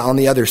Zambia on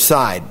the other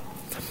side.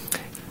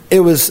 It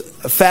was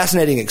a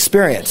fascinating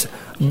experience,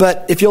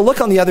 but if you'll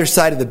look on the other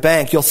side of the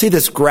bank, you'll see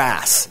this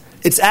grass.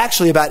 It's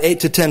actually about 8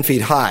 to 10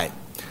 feet high.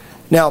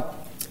 Now,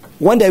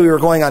 one day we were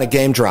going on a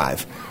game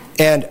drive,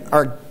 and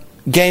our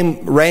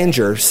game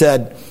ranger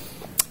said,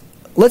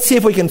 let's see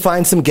if we can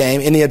find some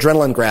game in the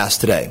adrenaline grass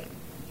today.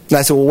 And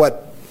I said,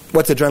 well,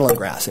 what's adrenaline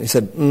grass? And he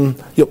said,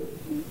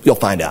 you'll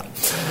find out.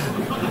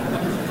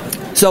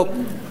 So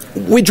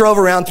we drove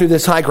around through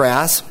this high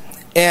grass,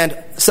 and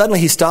suddenly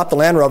he stopped the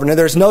Land Rover. Now,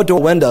 there's no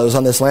door windows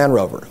on this Land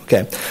Rover.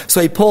 Okay,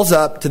 so he pulls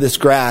up to this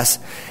grass,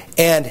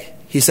 and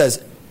he says,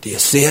 do you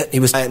see it? He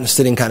was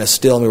sitting kind of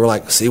still, and we were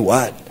like, see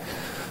what?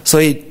 So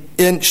he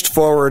inched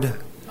forward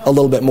a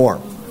little bit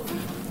more.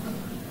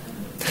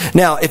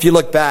 Now, if you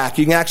look back,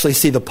 you can actually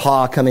see the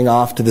paw coming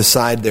off to the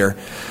side there.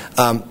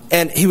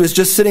 And he was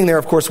just sitting there,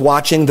 of course,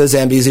 watching the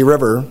Zambezi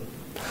River.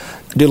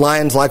 Do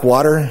lions like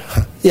water?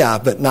 Yeah,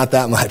 but not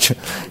that much.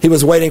 He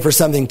was waiting for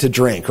something to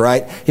drink,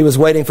 right? He was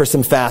waiting for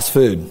some fast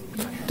food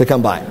to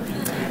come by.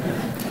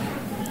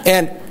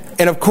 And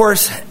of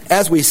course,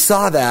 as we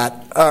saw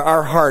that,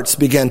 our hearts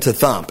began to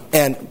thump.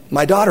 And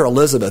my daughter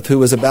Elizabeth, who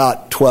was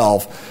about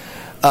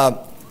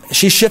 12,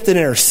 she shifted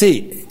in her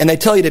seat, and they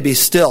tell you to be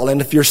still. And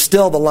if you're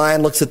still, the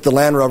lion looks at the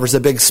Land Rover as a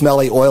big,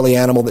 smelly, oily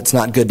animal that's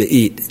not good to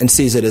eat and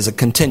sees it as a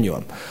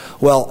continuum.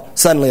 Well,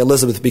 suddenly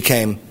Elizabeth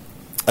became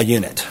a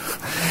unit.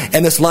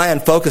 And this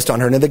lion focused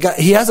on her. Now,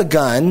 he has a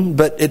gun,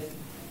 but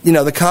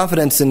the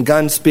confidence in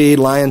gun speed,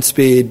 lion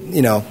speed,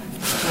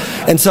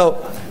 And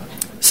so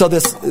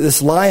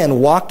this lion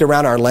walked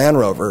around our Land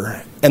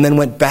Rover and then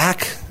went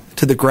back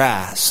to the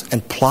grass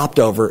and plopped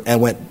over and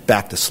went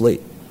back to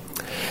sleep.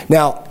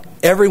 Now,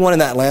 everyone in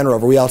that Land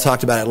Rover, we all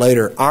talked about it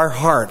later, our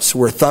hearts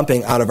were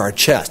thumping out of our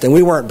chest, and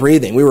we weren't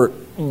breathing. We were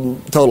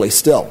totally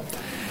still.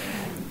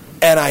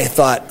 And I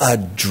thought,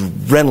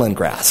 adrenaline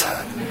grass.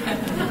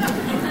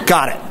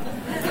 Got it.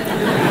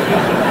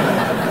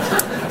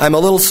 I'm a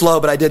little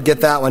slow, but I did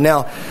get that one.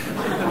 Now,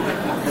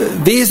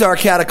 these are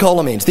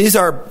catecholamines.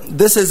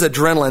 This is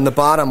adrenaline, the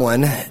bottom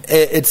one.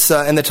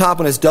 And the top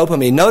one is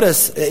dopamine.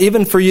 Notice,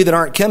 even for you that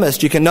aren't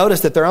chemists, you can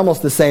notice that they're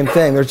almost the same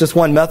thing. There's just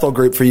one methyl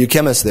group for you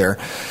chemists there.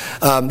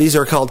 These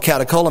are called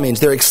catecholamines.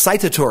 They're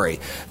excitatory.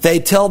 They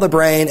tell the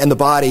brain and the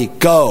body,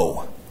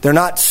 go. They're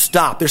not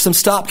stop. There's some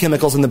stop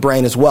chemicals in the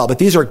brain as well, but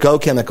these are go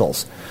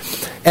chemicals.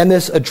 And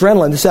this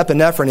adrenaline, this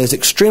epinephrine, is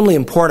extremely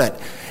important,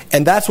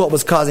 and that's what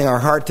was causing our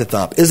heart to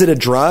thump. Is it a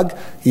drug?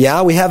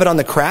 Yeah, we have it on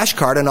the crash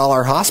cart in all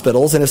our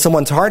hospitals, and if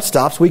someone's heart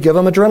stops, we give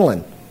them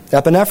adrenaline,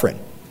 epinephrine,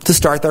 to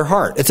start their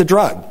heart. It's a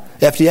drug.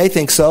 FDA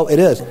thinks so. It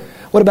is.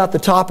 What about the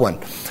top one?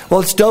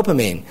 Well, it's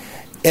dopamine.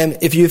 And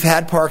if you've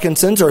had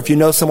Parkinson's, or if you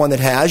know someone that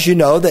has, you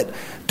know that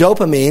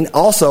dopamine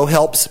also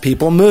helps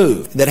people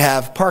move that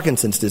have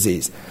Parkinson's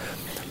disease.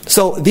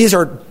 So these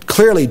are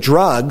clearly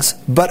drugs,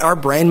 but our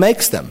brain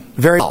makes them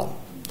very well.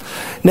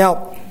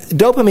 Now,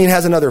 dopamine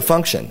has another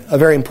function, a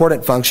very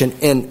important function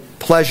in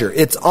pleasure.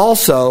 It's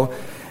also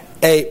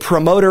a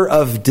promoter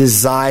of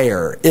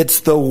desire. It's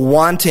the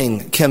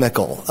wanting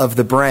chemical of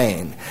the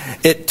brain.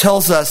 It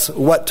tells us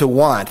what to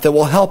want that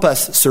will help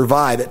us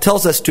survive. It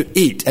tells us to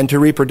eat and to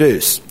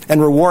reproduce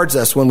and rewards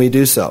us when we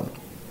do so.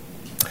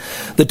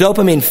 The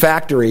dopamine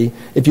factory,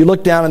 if you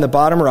look down in the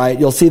bottom right,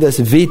 you'll see this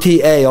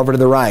VTA over to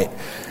the right.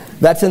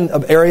 That's in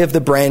an area of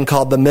the brain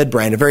called the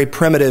midbrain, a very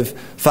primitive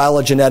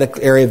phylogenetic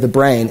area of the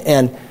brain.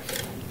 And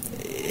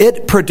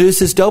it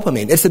produces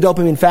dopamine. It's the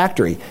dopamine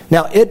factory.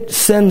 Now, it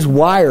sends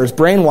wires,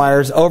 brain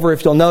wires, over,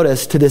 if you'll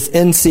notice, to this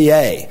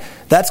NCA.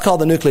 That's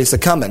called the nucleus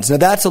accumbens. Now,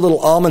 that's a little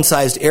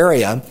almond-sized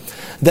area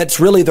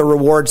that's really the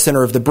reward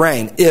center of the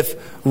brain. If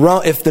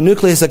the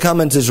nucleus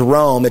accumbens is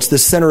Rome, it's the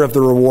center of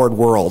the reward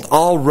world.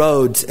 All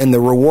roads in the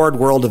reward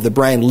world of the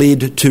brain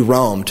lead to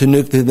Rome, to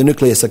the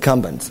nucleus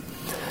accumbens.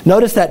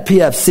 Notice that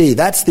PFC,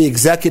 that's the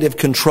executive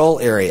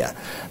control area.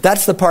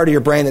 That's the part of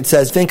your brain that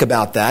says, think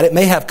about that. It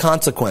may have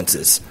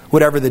consequences,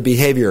 whatever the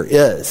behavior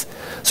is.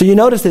 So you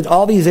notice that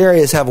all these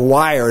areas have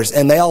wires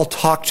and they all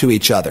talk to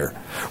each other.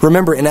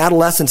 Remember, in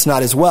adolescence,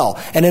 not as well.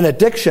 And in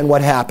addiction,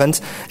 what happens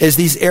is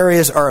these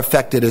areas are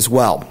affected as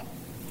well.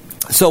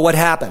 So what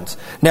happens?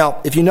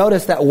 Now, if you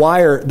notice that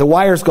the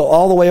wires go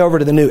all the way over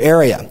to the new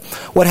area.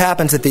 What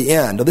happens at the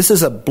end? Well, this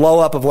is a blow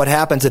up of what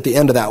happens at the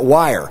end of that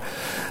wire.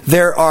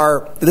 There's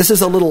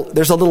a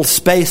little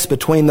space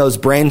between those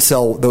brain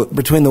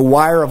between the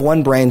wire of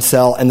one brain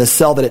cell and the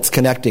cell that it's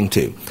connecting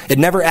to. It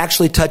never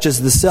actually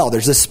touches the cell.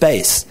 There's a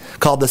space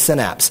called the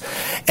synapse.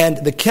 And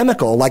the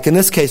chemical, like in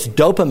this case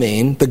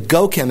dopamine, the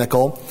go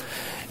chemical,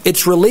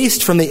 it's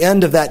released from the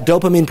end of that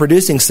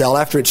dopamine-producing cell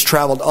after it's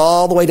traveled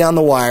all the way down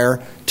the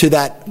wire to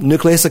that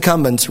nucleus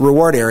accumbens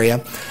reward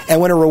area. And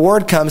when a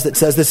reward comes that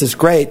says, this is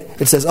great,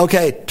 it says,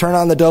 okay, turn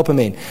on the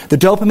dopamine. The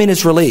dopamine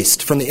is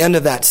released from the end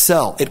of that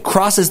cell. It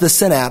crosses the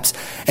synapse,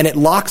 and it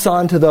locks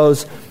onto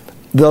those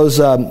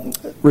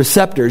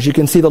receptors. You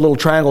can see the little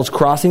triangles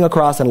crossing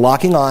across and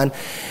locking on.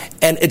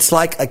 And it's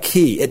like a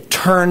key. It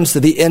turns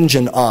the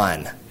engine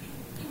on.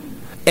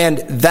 And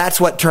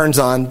that's what turns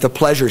on the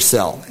pleasure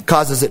cell. It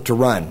causes it to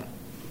run.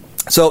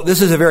 So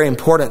this is a very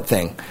important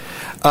thing.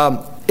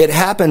 It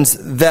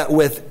happens that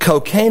with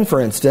cocaine, for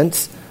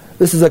instance,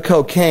 this is a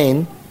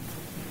cocaine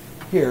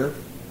here.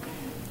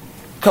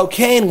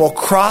 Cocaine will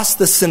cross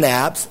the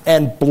synapse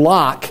and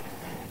block.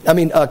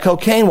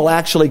 Cocaine will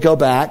actually go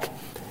back.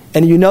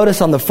 And you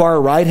notice on the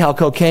far right how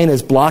cocaine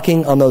is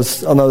blocking on those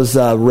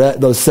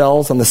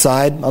cells on the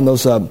side, on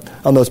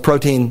those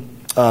protein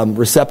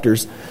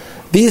receptors.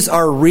 These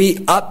are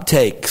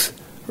reuptake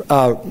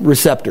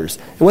receptors.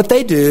 And what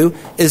they do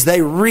is they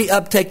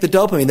reuptake the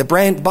dopamine.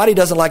 The body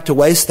doesn't like to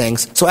waste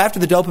things. So after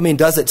the dopamine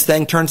does its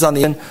thing, turns on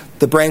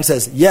the brain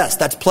says, yes,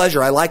 that's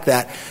pleasure, I like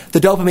that. The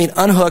dopamine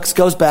unhooks,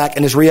 goes back,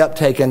 and is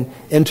reuptaken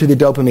into the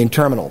dopamine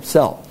terminal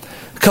cell.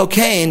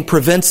 Cocaine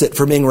prevents it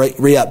from being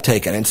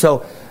reuptaken. And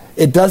so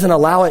it doesn't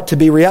allow it to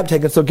be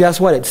reuptaken. So guess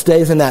what? It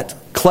stays in that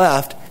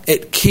cleft.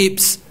 It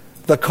keeps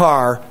the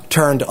car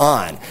turned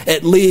on.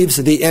 It leaves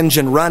the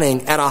engine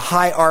running at a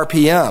high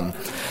RPM.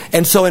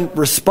 And so in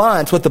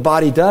response, what the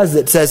body does is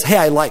it says, hey,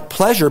 I like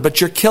pleasure, but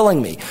you're killing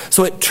me.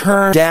 So it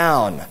turns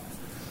down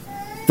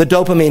the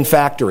dopamine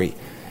factory.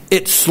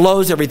 It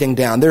slows everything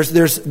down.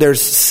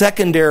 There's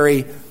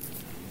secondary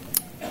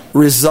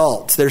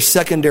results. There's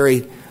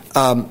secondary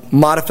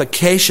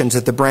modifications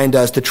that the brain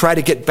does to try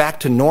to get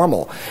back to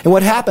normal. And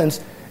what happens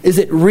is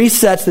it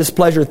resets this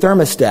pleasure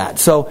thermostat.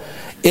 So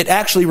it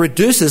actually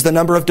reduces the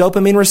number of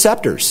dopamine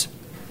receptors.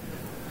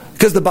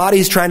 Because the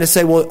body's trying to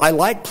say, well, I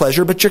like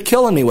pleasure, but you're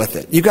killing me with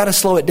it. You've got to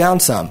slow it down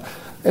some.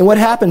 And what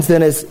happens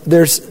then is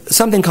there's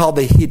something called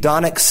the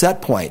hedonic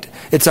set point.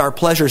 It's our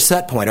pleasure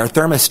set point, our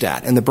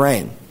thermostat in the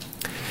brain.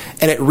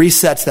 And it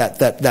resets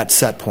that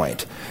set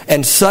point.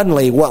 And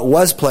suddenly what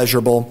was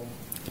pleasurable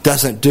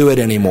doesn't do it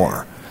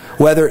anymore.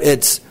 Whether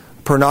it's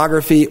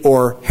pornography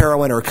or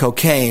heroin or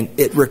cocaine,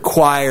 it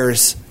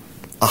requires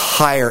a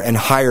higher and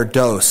higher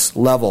dose,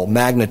 level,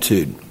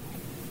 magnitude.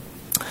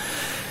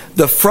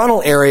 The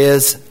frontal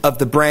areas of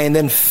the brain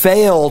then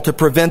fail to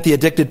prevent the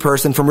addicted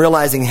person from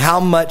realizing how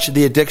much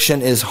the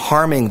addiction is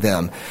harming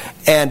them.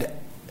 And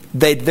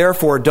they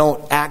therefore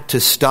don't act to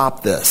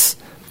stop this.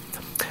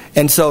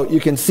 And so you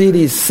can see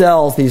these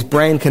cells, these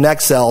brain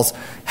connect cells,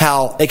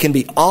 how they can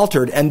be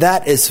altered. And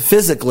that is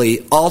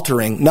physically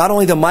altering not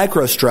only the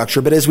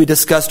microstructure, but as we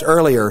discussed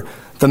earlier,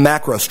 the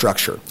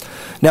macrostructure.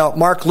 Now,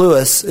 Mark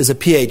Lewis is a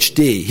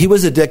PhD. He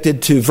was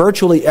addicted to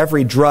virtually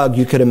every drug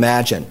you could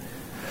imagine.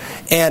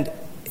 And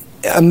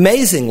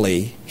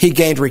amazingly, he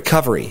gained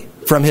recovery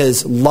from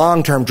his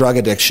long-term drug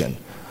addiction.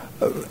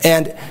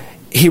 And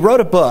he wrote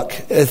a book,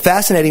 a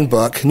fascinating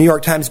book, New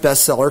York Times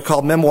bestseller,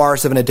 called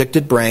Memoirs of an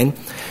Addicted Brain.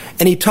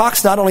 And he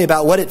talks not only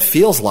about what it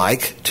feels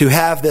like to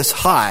have this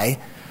high,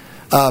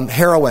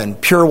 heroin,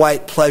 pure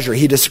white pleasure.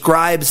 He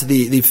describes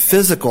the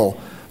physical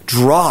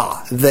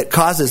draw that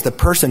causes the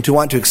person to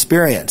want to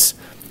experience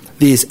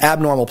these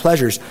abnormal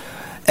pleasures.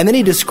 And then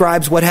he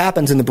describes what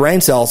happens in the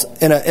brain cells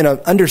in an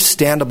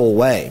understandable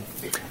way.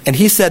 And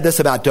he said this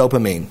about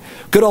dopamine.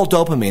 Good old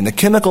dopamine, the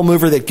chemical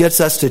mover that gets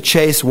us to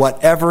chase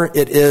whatever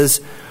it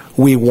is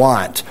we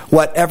want,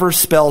 whatever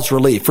spells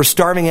relief. For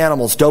starving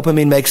animals,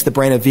 dopamine makes the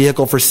brain a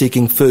vehicle for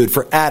seeking food.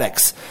 For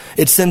addicts,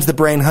 it sends the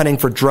brain hunting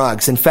for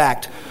drugs. In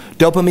fact,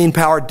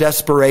 dopamine-powered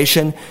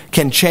desperation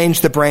can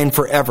change the brain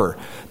forever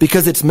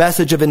because its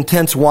message of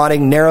intense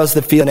wanting narrows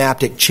the field of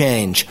synaptic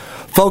change,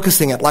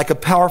 focusing it like a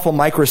powerful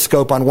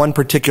microscope on one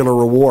particular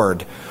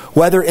reward.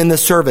 Whether in the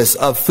service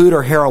of food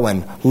or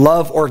heroin,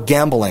 love or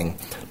gambling,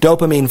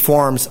 dopamine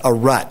forms a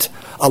rut,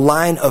 a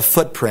line of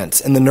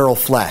footprints in the neural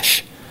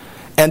flesh.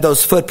 And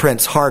those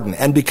footprints harden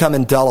and become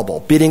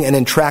indelible, beating an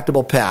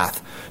intractable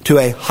path to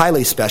a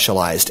highly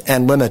specialized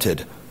and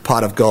limited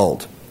pot of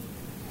gold.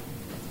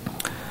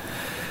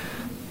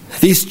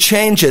 These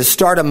changes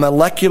start a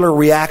molecular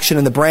reaction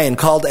in the brain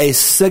called a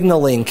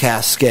signaling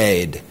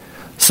cascade.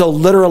 So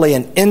literally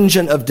an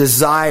engine of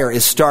desire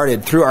is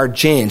started through our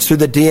genes, through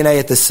the DNA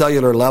at the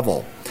cellular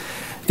level.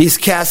 These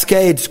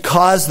cascades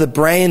cause the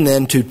brain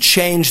then to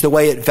change the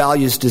way it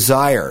values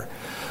desire.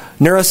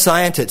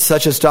 Neuroscientists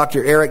such as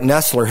Dr. Eric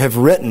Nestler have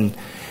written,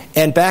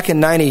 and back in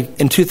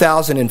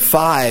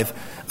 2005,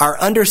 our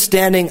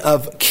understanding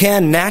of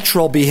can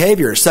natural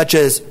behaviors such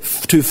as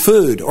to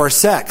food or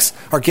sex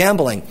or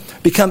gambling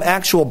become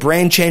actual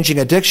brain-changing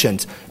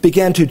addictions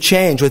began to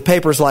change with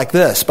papers like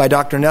this by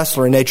Dr.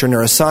 Nestler in Nature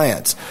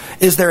Neuroscience.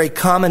 Is there a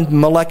common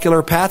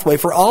molecular pathway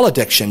for all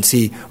addictions,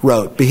 he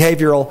wrote,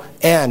 behavioral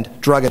and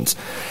drug addictions?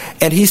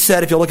 And he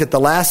said, if you look at the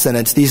last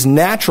sentence, these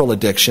natural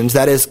addictions,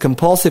 that is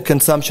compulsive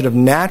consumption of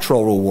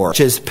natural reward,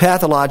 which is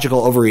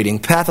pathological overeating,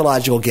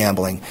 pathological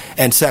gambling,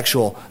 and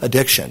sexual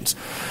addictions.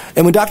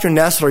 And when Dr.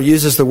 Nestler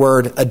uses the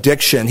word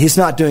addiction, he's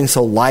not doing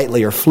so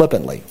lightly or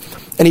flippantly.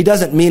 And he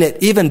doesn't mean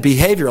it even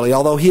behaviorally,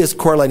 although he is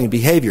correlating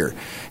behavior.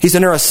 He's a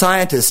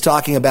neuroscientist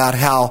talking about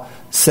how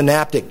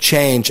synaptic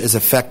change is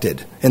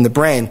affected in the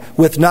brain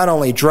with not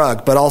only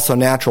drug, but also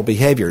natural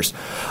behaviors.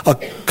 A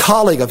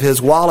colleague of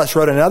his, Wallace,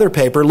 wrote another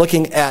paper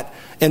looking at,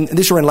 and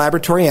these were in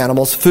laboratory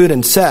animals, food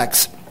and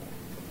sex,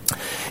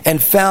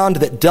 and found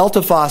that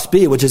delta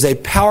phos-B, which is a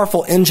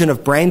powerful engine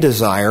of brain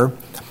desire,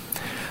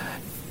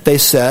 they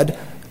said,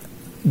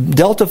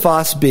 delta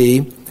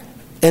phos-B,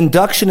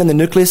 induction in the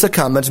nucleus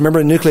accumbens, remember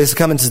the nucleus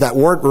accumbens is that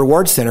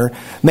reward center,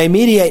 may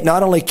mediate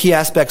not only key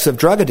aspects of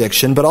drug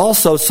addiction, but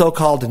also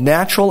so-called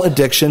natural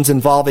addictions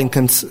involving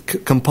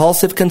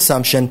compulsive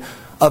consumption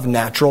of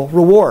natural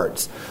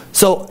rewards.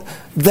 So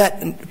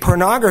that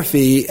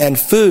pornography and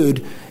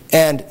food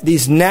and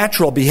these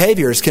natural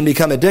behaviors can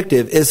become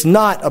addictive is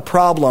not a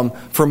problem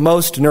for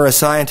most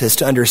neuroscientists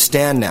to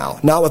understand now,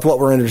 not with what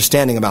we're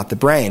understanding about the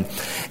brain.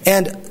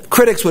 And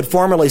critics would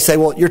formerly say,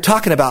 well, you're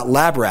talking about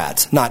lab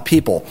rats, not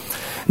people.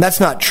 And that's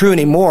not true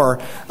anymore.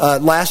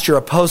 Last year,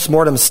 a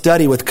post-mortem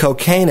study with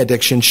cocaine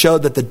addiction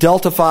showed that the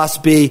delta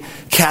phos-B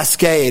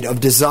cascade of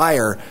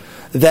desire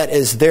that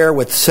is there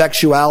with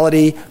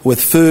sexuality,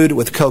 with food,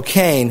 with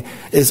cocaine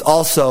is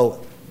also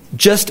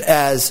just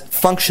as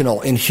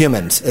functional in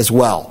humans as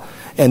well.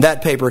 And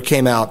that paper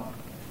came out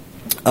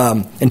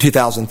in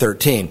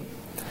 2013.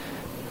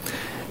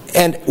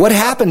 And what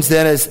happens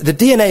then is the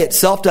DNA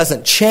itself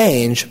doesn't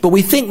change, but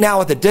we think now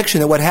with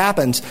addiction that what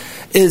happens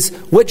is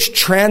which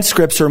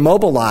transcripts are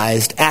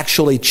mobilized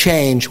actually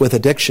change with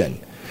addiction.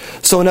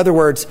 So in other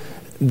words,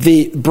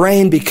 the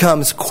brain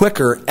becomes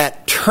quicker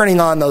at turning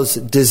on those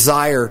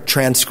desire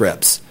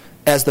transcripts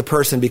as the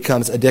person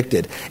becomes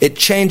addicted. It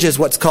changes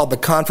what's called the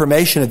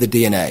conformation of the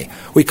DNA.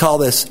 We call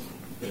this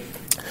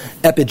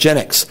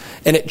epigenetics.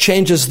 And it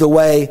changes the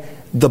way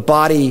the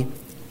body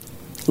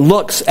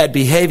looks at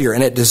behavior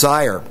and at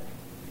desire.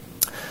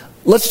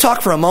 Let's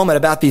talk for a moment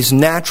about these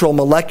natural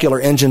molecular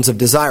engines of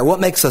desire.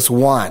 What makes us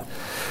want?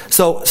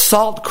 So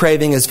salt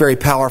craving is very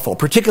powerful,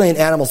 particularly in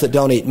animals that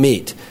don't eat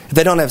meat. If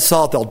they don't have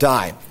salt, they'll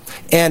die.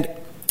 And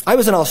I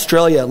was in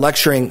Australia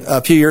lecturing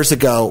a few years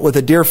ago with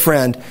a dear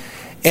friend,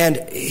 and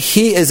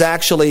he is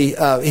actually,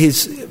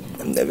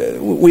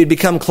 we'd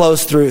become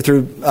close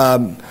through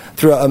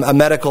a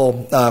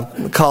medical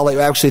colleague,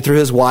 actually through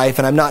his wife,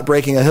 and I'm not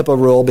breaking a HIPAA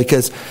rule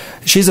because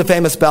she's a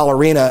famous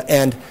ballerina,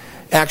 and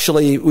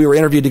actually we were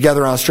interviewed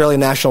together on Australian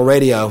National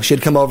Radio. She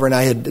had come over and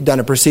I had done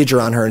a procedure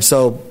on her, and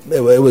so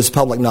it was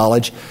public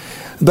knowledge.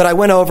 But I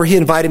went over, he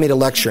invited me to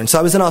lecture, and so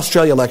I was in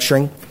Australia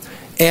lecturing,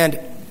 and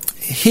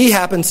he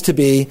happens to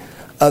be,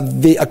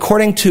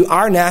 according to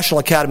our National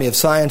Academy of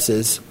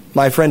Sciences,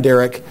 my friend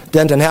Derek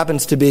Denton,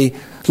 happens to be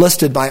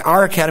listed by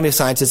our Academy of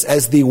Sciences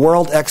as the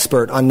world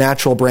expert on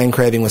natural brain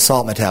craving with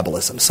salt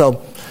metabolism.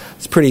 So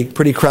it's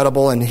pretty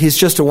credible, and he's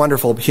just a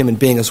wonderful human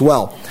being as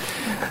well.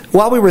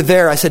 While we were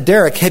there, I said,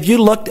 Derek, have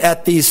you looked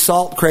at these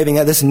salt craving,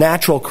 at this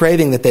natural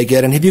craving that they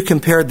get, and have you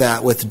compared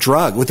that with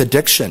with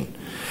addiction?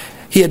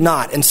 He had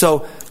not. And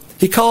so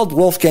he called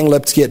Wolfgang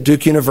Lipsky at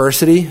Duke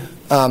University,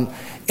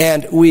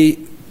 and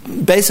we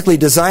basically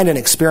designed an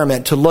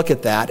experiment to look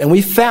at that. And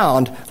we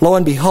found, lo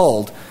and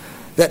behold,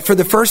 that for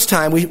the first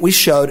time we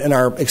showed in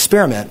our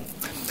experiment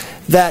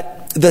that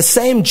the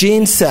same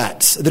gene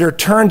sets that are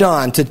turned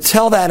on to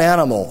tell that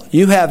animal,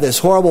 you have this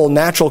horrible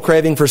natural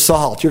craving for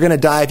salt, you're going to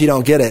die if you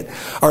don't get it,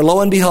 are,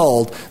 lo and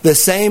behold, the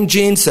same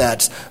gene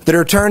sets that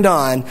are turned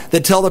on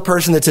that tell the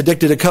person that's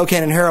addicted to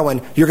cocaine and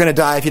heroin, you're going to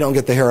die if you don't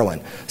get the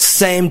heroin.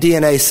 Same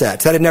DNA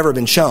sets. That had never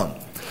been shown.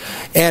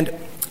 And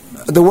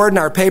the word in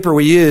our paper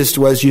we used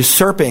was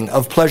usurping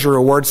of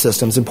pleasure-reward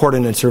systems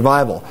important in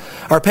survival.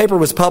 Our paper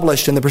was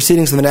published in the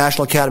Proceedings of the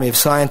National Academy of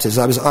Sciences.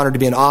 I was honored to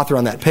be an author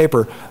on that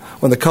paper,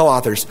 one of the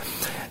co-authors.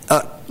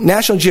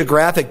 National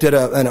Geographic did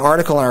an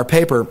article in our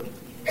paper,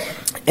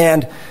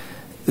 and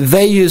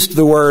they used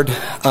the word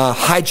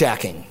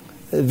hijacking,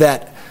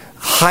 that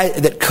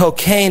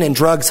cocaine and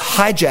drugs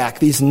hijack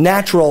these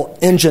natural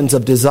engines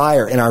of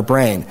desire in our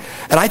brain.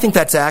 And I think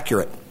that's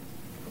accurate.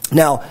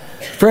 Now,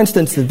 for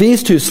instance,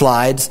 these two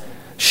slides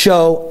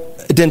show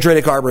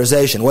dendritic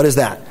arborization. What is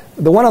that?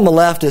 The one on the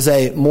left is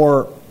a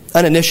more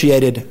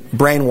uninitiated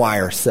brain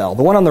wire cell.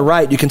 The one on the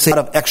right, you can see a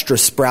lot of extra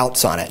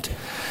sprouts on it.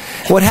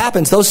 What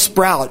happens, those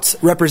sprouts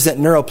represent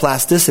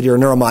neuroplasticity or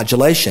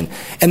neuromodulation,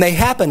 and they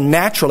happen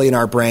naturally in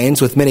our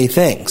brains with many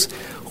things.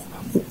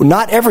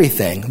 Not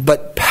everything,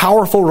 but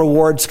powerful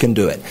rewards can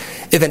do it.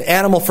 If an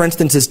animal, for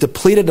instance, is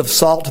depleted of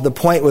salt to the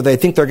point where they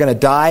think they're going to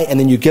die, and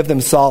then you give them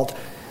salt,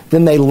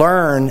 then they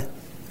learn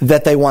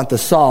that they want the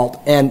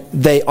salt, and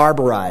they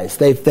arborize.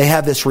 They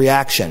have this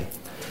reaction.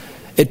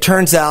 It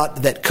turns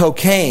out that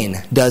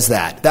cocaine does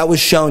that. That was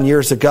shown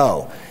years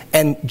ago.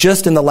 And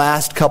just in the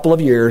last couple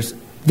of years,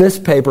 this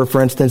paper,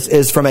 for instance,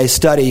 is from a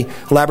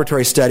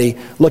laboratory study,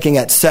 looking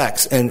at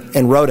sex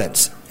in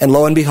rodents. And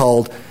lo and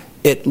behold,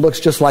 it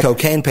looks just like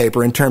cocaine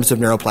paper in terms of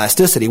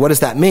neuroplasticity. What does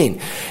that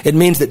mean? It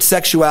means that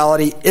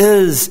sexuality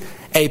is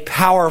a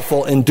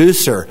powerful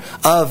inducer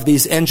of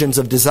these engines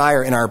of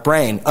desire in our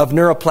brain, of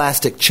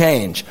neuroplastic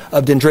change,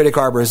 of dendritic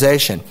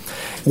arborization.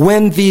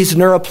 When these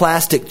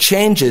neuroplastic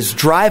changes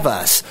drive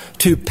us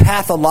to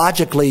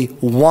pathologically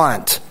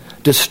want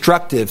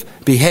destructive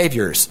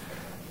behaviors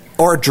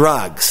or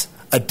drugs,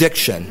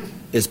 addiction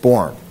is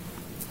born.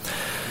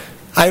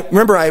 I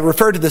remember I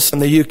referred to this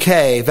from the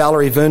UK,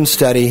 Valerie Voon's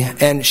study,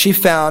 and she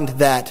found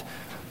that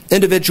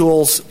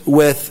individuals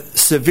with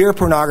severe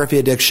pornography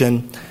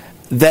addiction,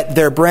 that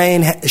their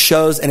brain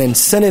shows an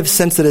incentive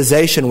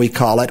sensitization, we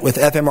call it, with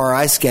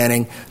fMRI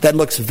scanning that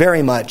looks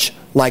very much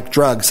like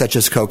drugs such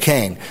as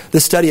cocaine.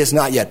 This study is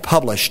not yet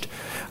published.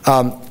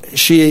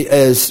 She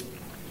is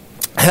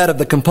head of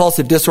the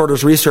Compulsive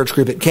Disorders Research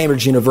Group at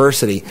Cambridge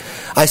University.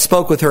 I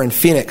spoke with her in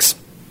Phoenix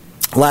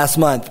last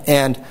month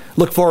and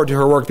look forward to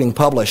her work being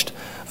published.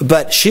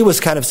 But she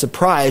was kind of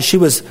surprised. She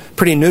was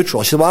pretty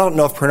neutral. She said, well, I don't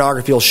know if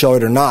pornography will show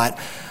it or not.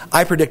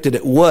 I predicted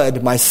it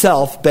would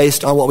myself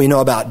based on what we know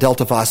about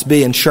delta phos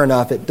B, and sure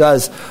enough, it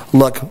does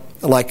look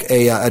like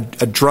a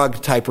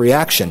drug-type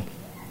reaction.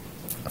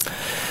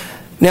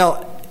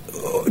 Now,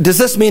 does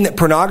this mean that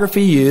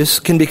pornography use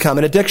can become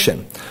an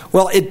addiction?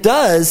 Well, it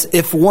does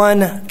if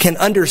one can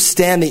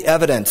understand the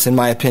evidence, in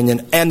my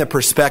opinion, and the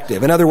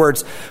perspective. In other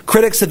words,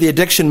 critics of the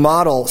addiction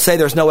model say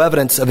there's no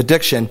evidence of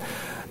addiction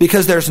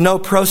because there's no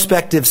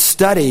prospective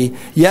study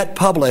yet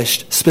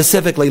published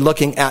specifically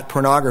looking at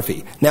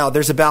pornography. Now,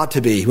 there's about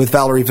to be with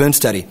Valerie Voon's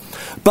study.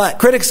 But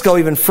critics go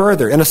even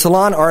further. In a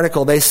Salon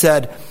article, they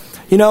said,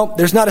 you know,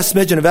 there's not a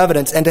smidgen of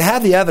evidence, and to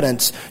have the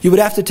evidence, you would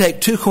have to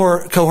take two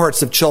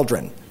cohorts of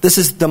children. This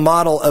is the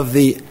model of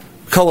the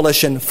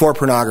Coalition for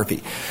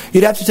Pornography.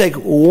 You'd have to take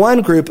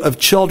one group of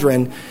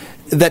children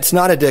that's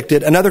not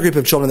addicted, another group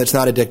of children that's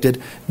not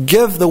addicted,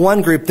 give the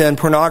one group then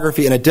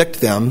pornography and addict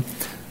them,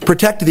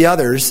 protect the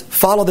others,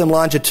 follow them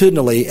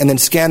longitudinally, and then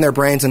scan their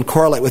brains and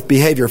correlate with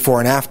behavior before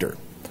and after.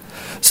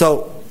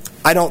 So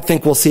I don't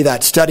think we'll see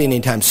that study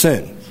anytime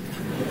soon.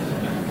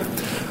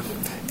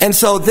 And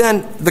so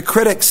then the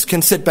critics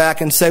can sit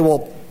back and say,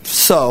 well,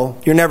 so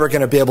you're never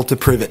going to be able to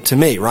prove it to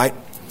me, right?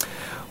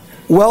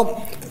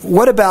 Well,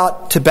 what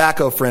about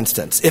tobacco, for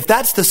instance? If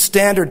that's the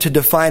standard to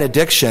define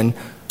addiction,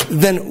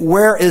 then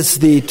where is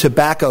the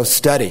tobacco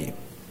study?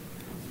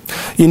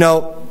 You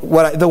know,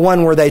 the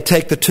one where they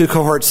take the two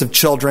cohorts of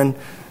children,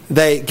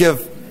 they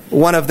give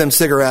one of them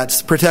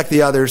cigarettes, protect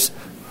the others,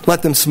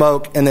 let them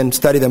smoke, and then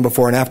study them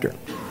before and after.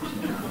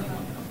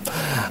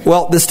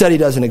 Well, the study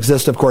doesn't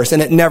exist, of course,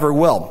 and it never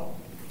will.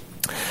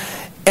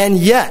 And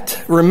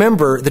yet,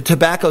 remember the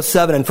Tobacco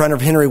 7 in front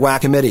of Henry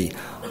Wack Committee.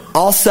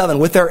 All 7,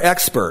 with their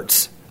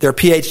experts, their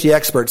PhD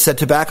experts, said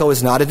tobacco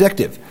is not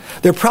addictive.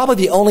 They're probably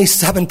the only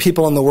 7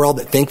 people in the world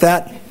that think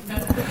that.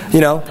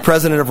 You know,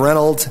 President of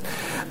Reynolds.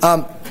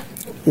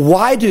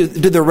 why do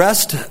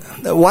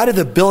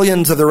the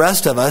billions of the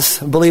rest of us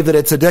believe that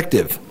it's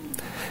addictive?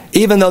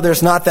 Even though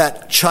there's not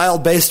that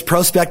child-based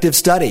prospective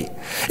study.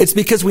 It's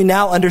because we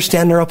now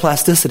understand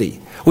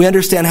neuroplasticity. We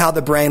understand how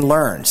the brain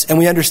learns, and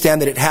we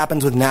understand that it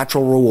happens with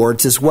natural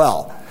rewards as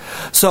well.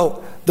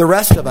 So the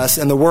rest of us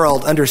in the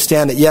world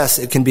understand that, yes,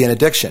 it can be an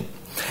addiction.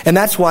 And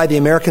that's why the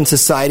American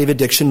Society of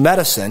Addiction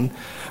Medicine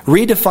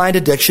redefined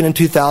addiction in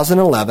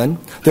 2011.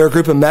 They're a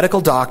group of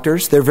medical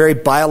doctors. They're very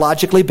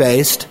biologically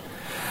based.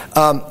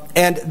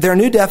 And their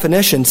new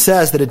definition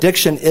says that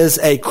addiction is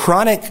a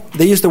chronic,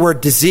 they use the word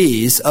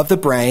disease, of the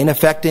brain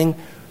affecting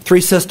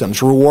three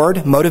systems: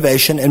 reward,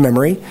 motivation, and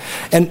memory.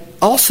 And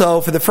also,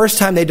 for the first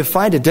time, they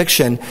defined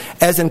addiction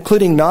as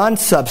including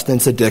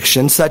non-substance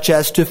addiction, such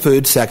as to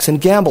food, sex,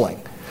 and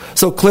gambling.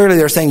 So clearly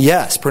they're saying,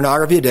 yes,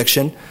 pornography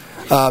addiction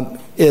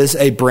is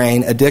a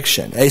brain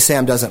addiction.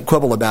 ASAM doesn't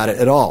quibble about it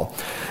at all.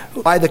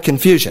 Why the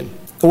confusion?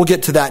 We'll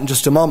get to that in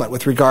just a moment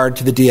with regard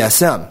to the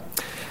DSM.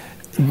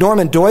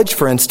 Norman Deutsch,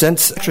 for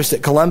instance, lecturer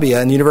at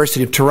Columbia and the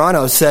University of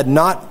Toronto, said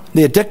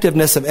the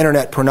addictiveness of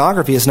internet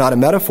pornography is not a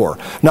metaphor.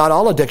 Not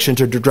all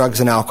addictions are to drugs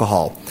and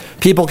alcohol.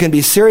 People can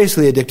be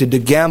seriously addicted to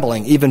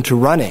gambling, even to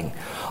running.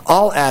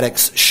 All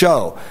addicts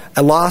show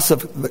a loss of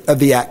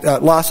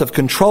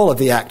control of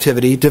the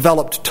activity,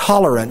 developed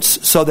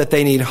tolerance so that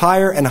they need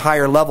higher and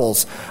higher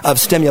levels of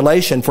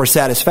stimulation for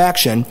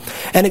satisfaction,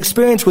 and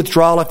experience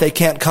withdrawal if they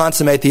can't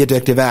consummate the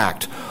addictive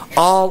act.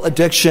 All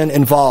addiction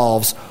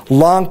involves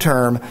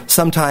long-term,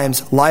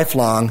 sometimes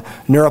lifelong,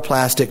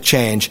 neuroplastic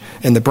change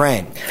in the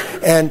brain.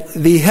 And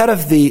the head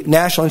of the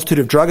National Institute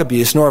of Drug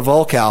Abuse, Nora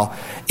Volkow,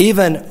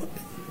 even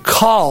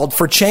called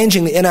for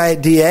changing the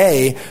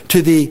NIDA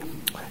to the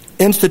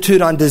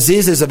Institute on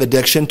Diseases of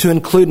Addiction to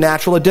include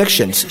natural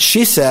addictions.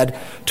 She said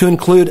to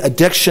include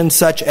addictions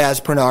such as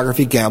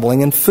pornography,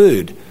 gambling, and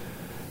food.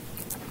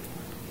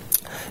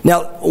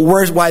 Now,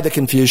 why the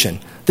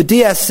confusion? The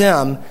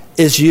DSM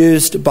is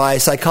used by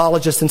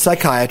psychologists and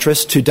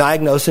psychiatrists to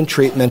diagnose and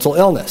treat mental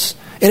illness.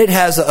 And it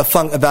has a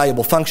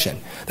valuable function.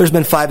 There's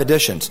been 5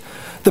 editions.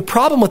 The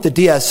problem with the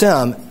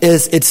DSM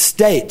is it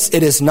states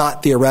it is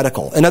not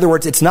theoretical. In other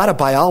words, it's not a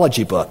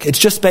biology book. It's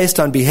just based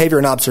on behavior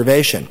and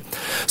observation.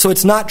 So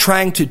it's not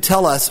trying to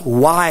tell us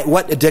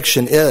what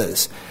addiction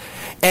is.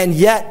 And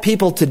yet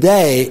people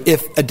today,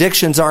 if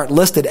addictions aren't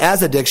listed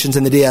as addictions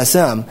in the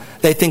DSM,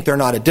 they think they're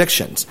not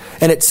addictions.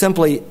 And it's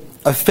simply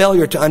a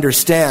failure to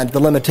understand the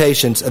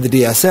limitations of the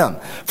DSM.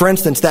 For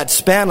instance, that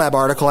SpanLab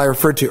article I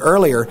referred to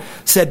earlier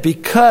said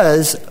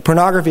because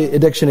pornography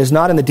addiction is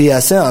not in the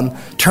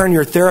DSM, turn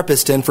your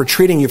therapist in for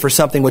treating you for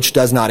something which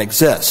does not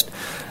exist.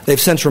 They've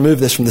since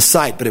removed this from the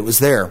site, but it was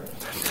there.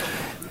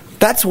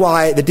 That's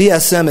why the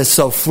DSM is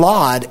so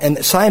flawed,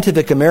 and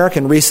Scientific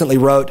American recently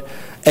wrote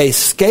a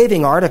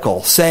scathing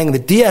article saying the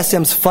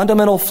DSM's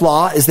fundamental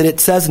flaw is that it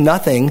says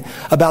nothing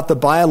about the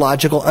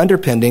biological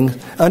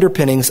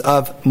underpinnings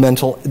of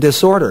mental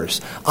disorders.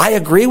 I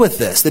agree with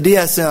this. The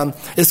DSM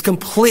is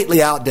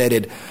completely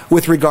outdated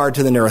with regard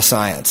to the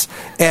neuroscience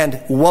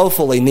and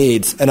woefully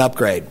needs an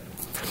upgrade.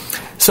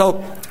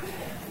 So,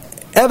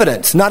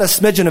 evidence, not a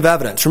smidgen of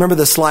evidence. Remember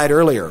the slide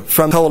earlier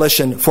from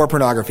Coalition for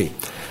Pornography.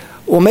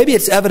 Well, maybe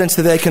it's evidence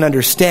that they can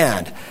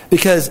understand,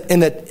 because in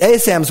the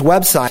ASAM's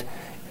website,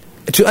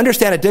 to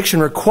understand addiction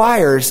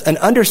requires an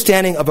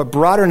understanding of a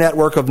broader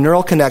network of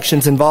neural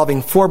connections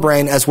involving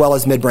forebrain as well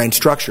as midbrain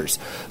structures.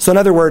 So in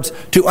other words,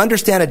 to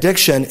understand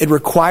addiction, it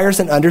requires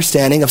an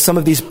understanding of some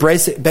of these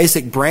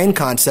basic brain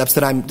concepts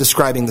that I'm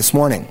describing this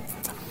morning.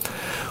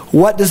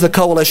 What does the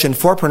Coalition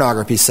for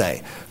Pornography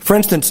say? For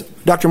instance,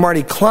 Dr.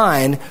 Marty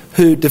Klein,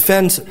 who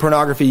defends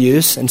pornography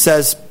use and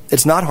says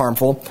it's not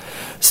harmful,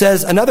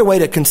 says another way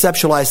to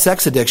conceptualize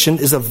sex addiction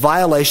is a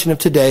violation of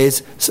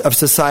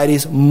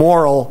society's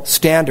moral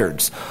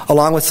standards,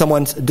 along with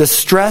someone's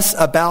distress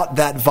about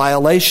that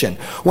violation.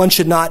 One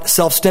should not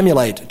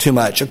self-stimulate too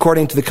much,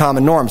 according to the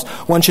common norms.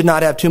 One should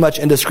not have too much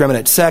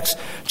indiscriminate sex,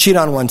 cheat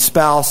on one's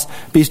spouse,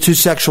 be too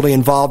sexually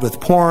involved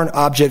with porn,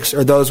 objects,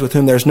 or those with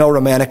whom there's no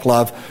romantic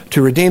love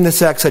to redeem the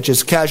sex, such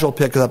as casual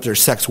pickups or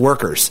sex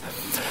workers.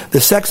 The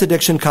sex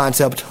addiction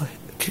concept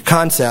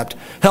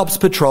helps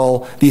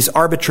patrol these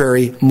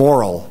arbitrary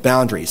moral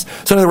boundaries.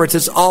 So in other words,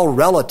 it's all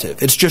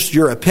relative. It's just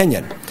your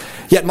opinion.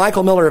 Yet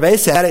Michael Miller of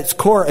ASAP, at its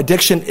core,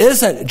 addiction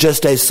isn't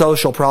just a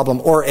social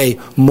problem or a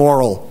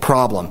moral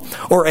problem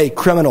or a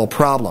criminal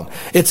problem.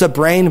 It's a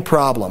brain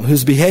problem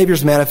whose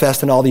behaviors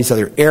manifest in all these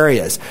other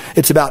areas.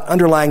 It's about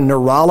underlying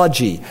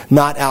neurology,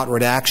 not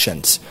outward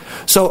actions.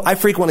 So I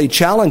frequently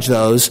challenge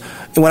those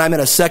when I'm in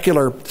a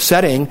secular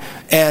setting,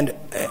 and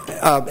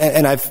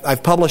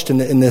I've published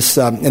in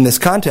this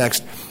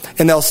context,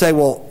 and they'll say,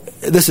 well,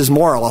 this is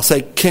moral. I'll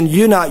say, can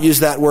you not use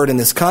that word in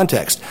this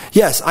context?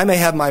 Yes, I may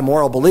have my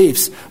moral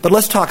beliefs, but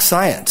let's talk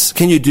science.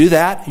 Can you do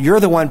that?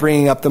 You're the one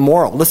bringing up the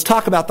moral. Let's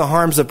talk about the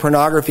harms of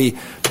pornography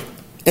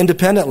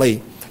independent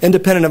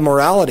of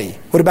morality.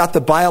 What about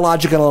the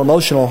biological and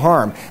emotional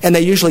harm? And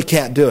they usually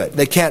can't do it.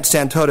 They can't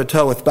stand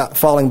toe-to-toe with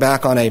falling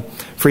back on a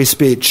free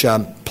speech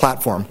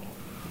platform.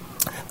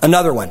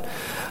 Another one.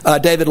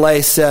 David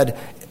Lay said,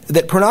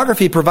 that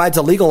pornography provides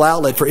a legal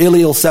outlet for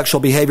illegal sexual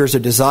behaviors or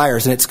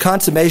desires, and its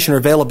consummation or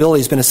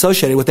availability has been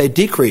associated with a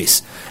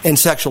decrease in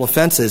sexual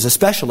offenses,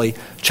 especially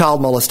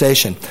child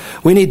molestation.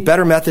 We need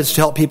better methods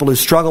to help people who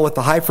struggle with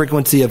the high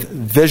frequency of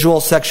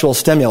visual sexual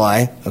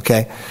stimuli,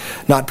 okay,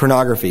 not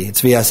pornography,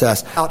 it's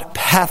VSS, without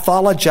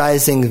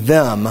pathologizing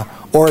them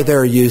or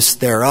their use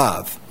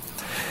thereof.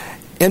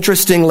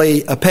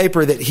 Interestingly, a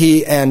paper that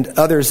he and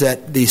others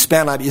at the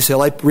Span Lab at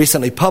UCLA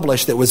recently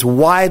published that was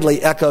widely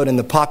echoed in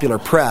the popular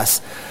press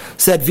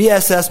said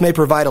VSS may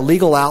provide a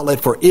legal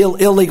outlet for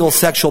illegal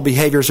sexual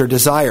behaviors or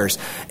desires.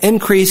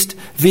 Increased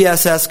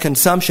VSS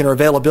consumption or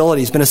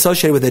availability has been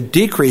associated with a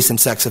decrease in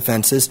sex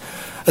offenses,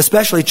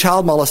 especially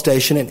child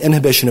molestation and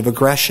inhibition of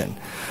aggression.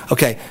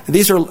 Okay,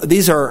 these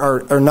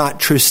are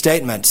not true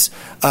statements.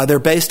 They're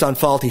based on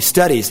faulty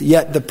studies,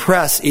 yet the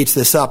press eats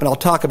this up, and I'll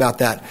talk about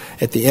that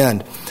at the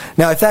end.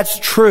 Now, if that's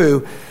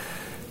true,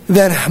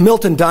 then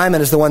Milton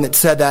Diamond is the one that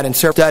said that in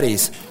several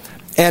studies.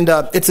 And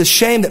it's a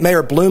shame that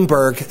Mayor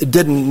Bloomberg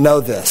didn't know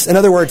this. In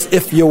other words,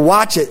 if you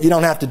watch it, you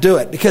don't have to do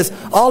it. Because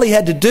all he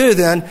had to do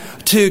then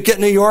to get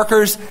New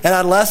Yorkers and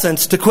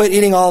adolescents to quit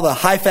eating all the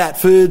high-fat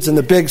foods and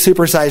the big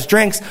supersized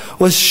drinks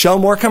was show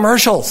more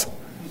commercials.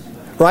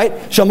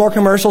 Right? Show more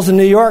commercials in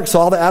New York so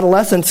all the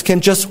adolescents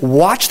can just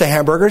watch the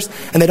hamburgers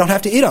and they don't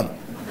have to eat them.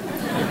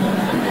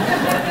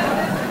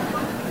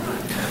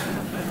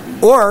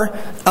 Or,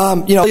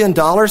 $1 million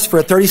for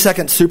a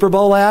 30-second Super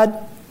Bowl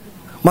ad.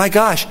 My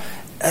gosh.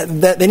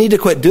 That they need to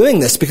quit doing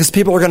this because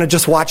people are going to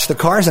just watch the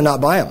cars and not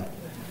buy them.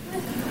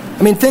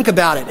 I mean, think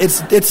about it.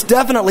 It's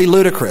definitely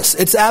ludicrous.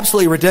 It's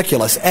absolutely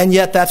ridiculous, and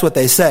yet that's what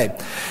they say.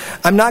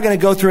 I'm not going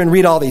to go through and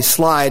read all these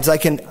slides.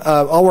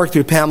 I'll work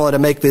through Pamela to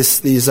make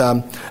these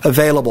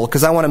available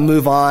because I want to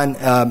move on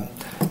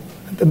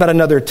about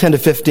another 10 to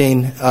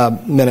 15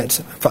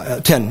 minutes.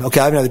 10. Okay,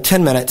 I have another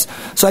 10 minutes.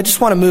 So I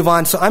just want to move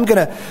on. So I'm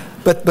going to,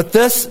 but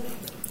this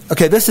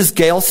is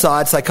Gail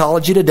Sod,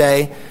 Psychology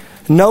Today.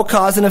 No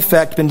cause and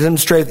effect been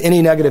demonstrated with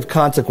any negative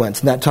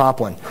consequence in that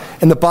top one.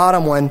 In the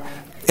bottom one,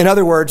 in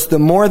other words, the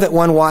more that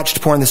one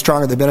watched porn, the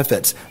stronger the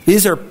benefits.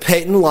 These are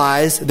patent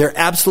lies. They're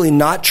absolutely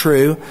not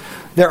true.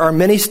 There are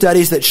many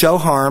studies that show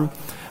harm.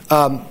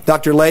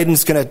 Dr.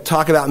 Layden's going to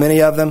talk about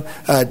many of them.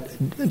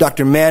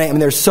 Dr. Manning, I mean,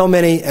 there's so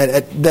many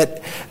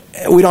that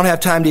we don't have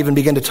time to even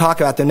begin to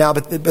talk about them now,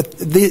 but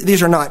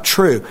these are not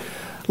true.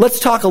 Let's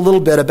talk a little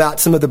bit about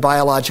some of the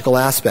biological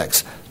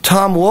aspects.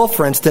 Tom Wolfe,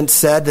 for instance,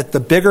 said that the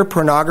bigger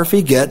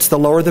pornography gets, the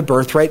lower the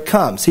birth rate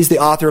comes. He's the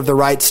author of The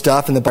Right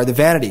Stuff and The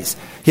Vanities.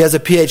 He has a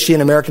PhD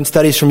in American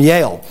Studies from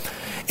Yale.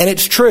 And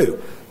it's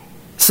true.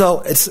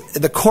 So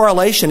the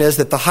correlation is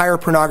that the higher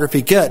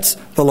pornography gets,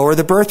 the lower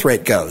the birth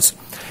rate goes.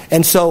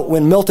 And so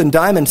when Milton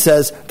Diamond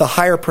says the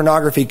higher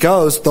pornography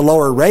goes, the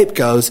lower rape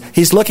goes,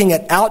 he's looking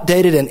at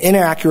outdated and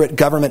inaccurate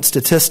government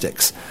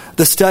statistics.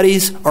 The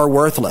studies are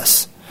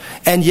worthless.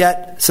 And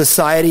yet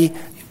society,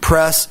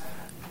 press,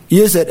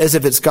 use it as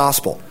if it's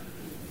gospel.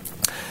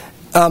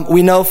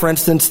 We know, for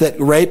instance, that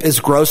rape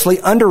is grossly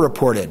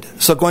underreported.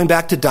 So going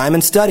back to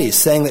Diamond studies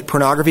saying that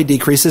pornography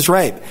decreases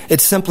rape,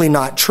 it's simply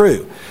not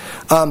true.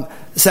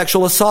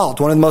 Sexual assault,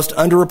 one of the most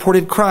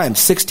underreported crimes,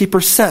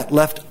 60%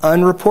 left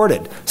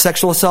unreported.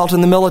 Sexual assault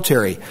in the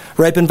military,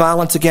 rape and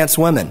violence against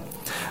women.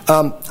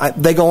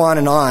 They go on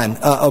and on.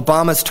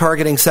 Obama's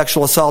targeting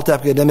sexual assault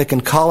epidemic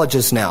in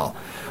colleges now.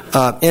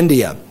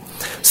 India.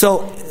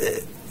 So,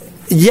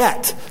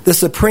 yet, the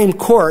Supreme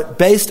Court,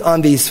 based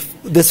on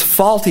this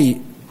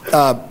faulty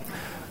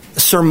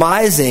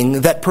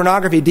surmising that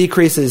pornography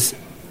decreases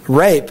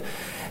rape,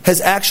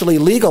 has actually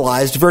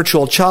legalized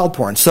virtual child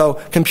porn. So,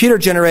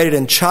 computer-generated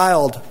and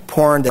child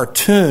porn,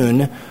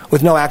 cartoon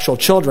with no actual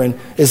children,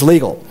 is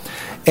legal.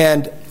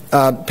 And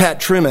Pat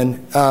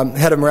Truman,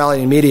 head of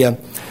morality and media,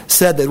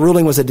 said that the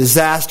ruling was a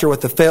disaster.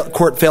 What the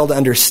court failed to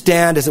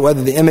understand is that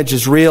whether the image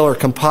is real or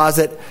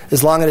composite,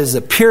 as long as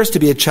it appears to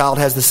be a child,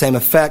 has the same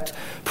effect.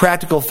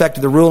 Practical effect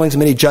of the rulings,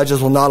 many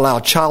judges will not allow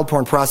child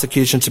porn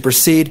prosecutions to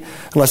proceed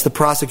unless the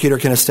prosecutor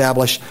can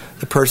establish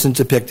the person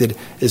depicted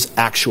is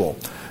actual.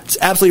 It's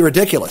absolutely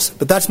ridiculous,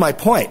 but that's my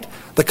point.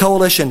 The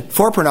Coalition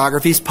for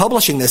Pornography is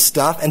publishing this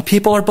stuff, and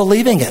people are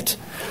believing it.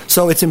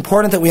 So it's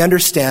important that we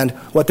understand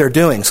what they're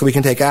doing so we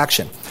can take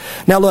action.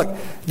 Now look,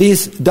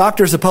 these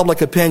doctors of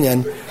public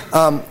opinion,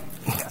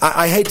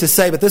 I hate to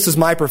say, but this is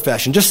my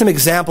profession. Just some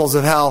examples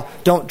of how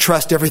don't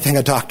trust everything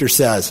a doctor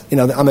says.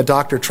 I'm a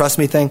doctor, trust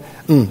me thing.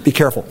 Be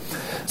careful.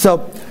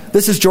 So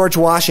this is George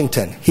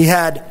Washington. He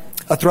had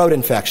a throat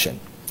infection.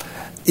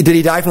 Did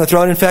he die from the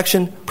throat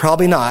infection?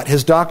 Probably not.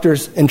 His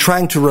doctors, in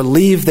trying to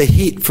relieve the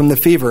heat from the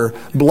fever,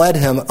 bled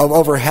him of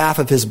over half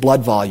of his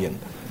blood volume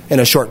in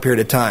a short period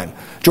of time.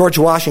 George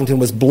Washington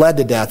was bled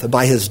to death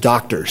by his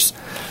doctors.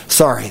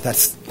 Sorry,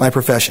 that's my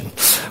profession.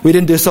 We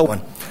didn't do so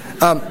well.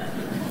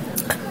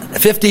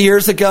 50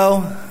 years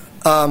ago,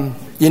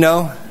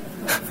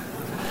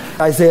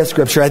 Isaiah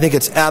scripture, I think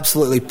it's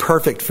absolutely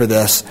perfect for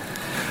this.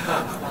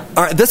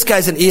 This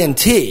guy's an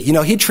ENT.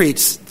 He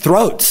treats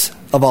throats,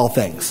 of all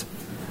things.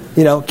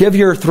 Give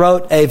your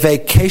throat a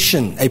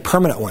vacation, a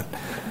permanent one.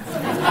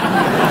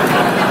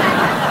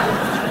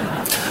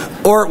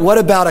 Or what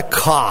about a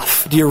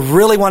cough? Do you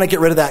really want to get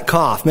rid of that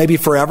cough? Maybe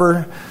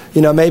forever?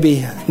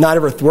 Maybe not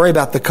ever worry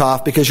about the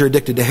cough because you're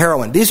addicted to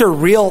heroin. These are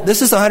real.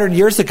 This is 100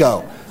 years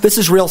ago. This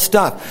is real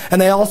stuff. And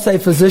they all say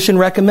physician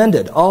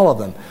recommended, all of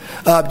them.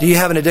 Do you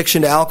have an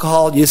addiction to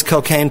alcohol? Use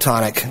cocaine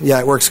tonic. Yeah,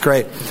 it works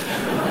great.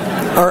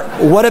 Or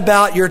what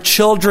about your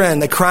children?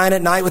 They crying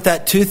at night with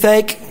that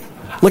toothache?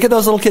 Look at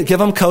those little kids. Give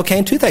them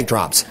cocaine toothache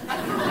drops.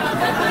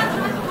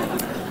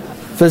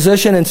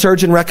 Physician and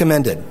surgeon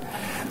recommended.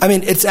 I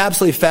mean, it's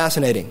absolutely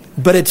fascinating,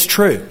 but it's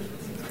true.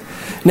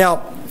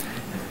 Now,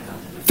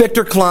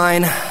 Victor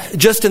Klein,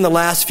 just in the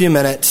last few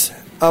minutes,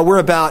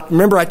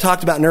 remember I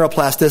talked about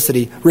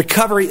neuroplasticity.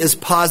 Recovery is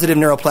positive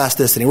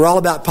neuroplasticity. We're all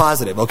about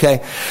positive,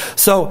 okay?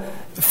 So,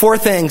 4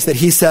 things that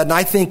he said, and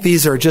I think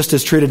these are just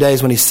as true today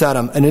as when he said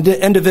them. An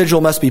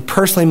individual must be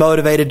personally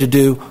motivated to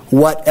do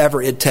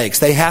whatever it takes.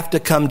 They have to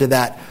come to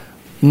that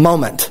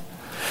moment.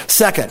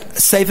 Second,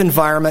 safe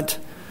environment.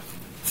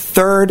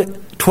 Third,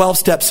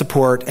 12-step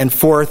support. And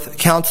fourth,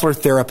 counselor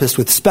therapist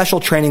with special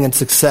training and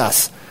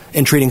success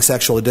in treating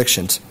sexual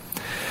addictions.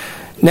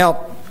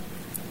 Now,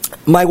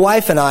 my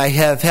wife and I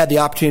have had the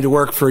opportunity to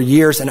work for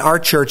years in our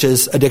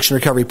church's addiction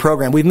recovery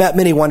program. We've met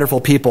many wonderful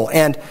people.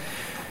 And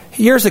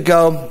years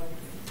ago,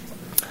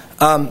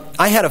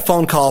 I had a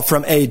phone call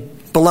from a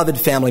beloved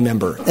family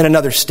member in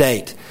another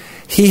state.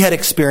 He had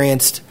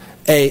experienced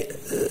a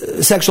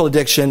sexual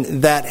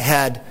addiction that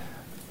had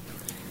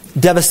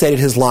devastated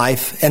his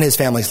life and his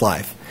family's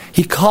life.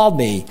 He called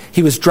me.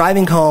 He was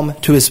driving home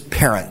to his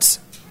parents.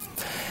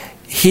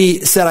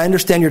 He said, I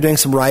understand you're doing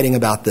some writing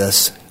about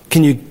this.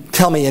 Can you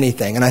tell me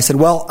anything? And I said,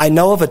 well, I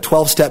know of a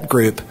 12-step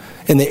group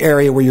in the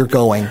area where you're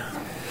going.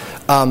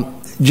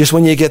 Just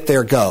when you get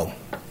there, go.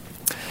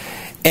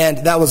 And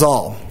that was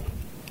all.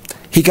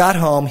 He got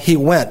home. He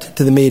went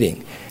to the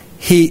meeting.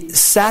 He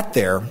sat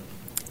there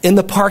in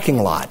the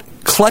parking lot,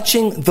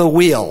 clutching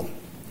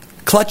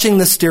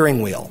the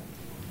steering wheel.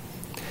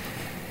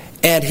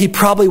 And he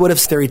probably would have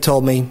stayed there, he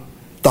told me,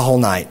 the whole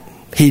night.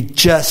 He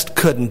just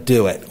couldn't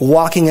do it.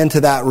 Walking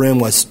into that room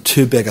was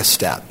too big a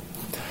step.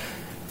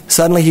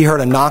 Suddenly he heard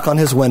a knock on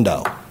his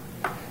window.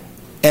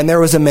 And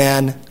there was a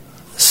man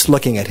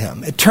looking at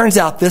him. It turns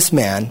out this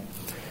man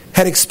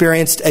had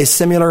experienced a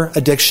similar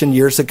addiction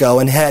years ago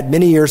and had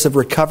many years of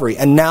recovery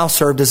and now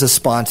served as a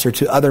sponsor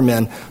to other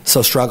men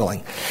so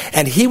struggling.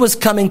 And he was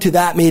coming to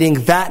that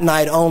meeting that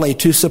night only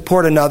to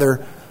support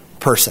another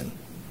person.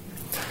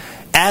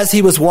 As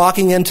he was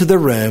walking into the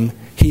room,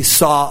 he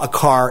saw a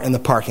car in the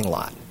parking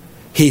lot.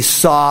 He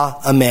saw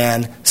a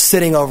man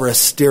sitting over a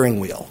steering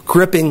wheel,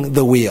 gripping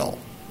the wheel.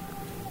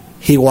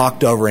 He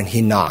walked over and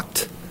he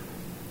knocked.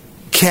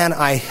 Can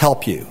I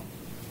help you?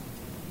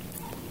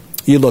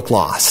 You look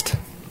lost.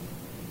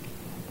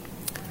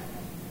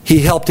 He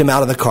helped him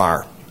out of the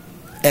car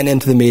and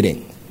into the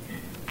meeting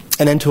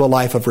and into a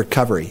life of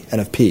recovery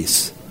and of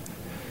peace.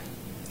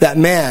 That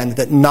man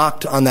that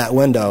knocked on that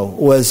window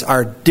was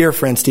our dear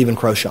friend Stephen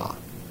Croshaw.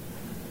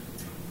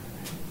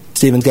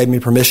 Stephen gave me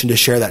permission to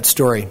share that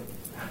story.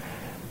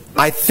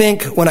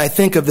 When I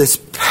think of this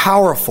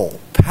powerful,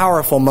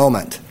 powerful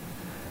moment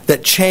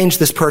that changed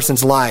this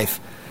person's life,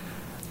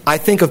 I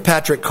think of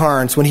Patrick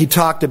Carnes when he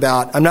talked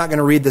about, I'm not going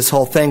to read this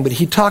whole thing, but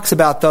he talks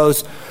about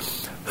those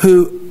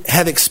who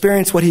have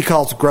experienced what he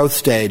calls growth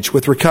stage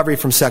with recovery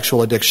from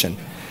sexual addiction,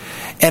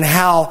 and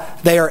how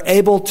they are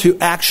able to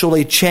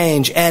actually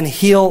change and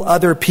heal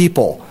other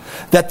people,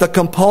 that the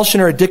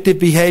compulsion or addictive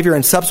behavior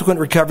and subsequent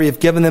recovery have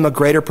given them a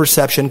greater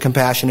perception,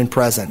 compassion, and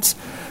presence.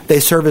 They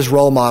serve as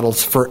role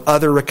models for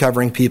other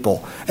recovering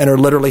people and are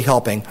literally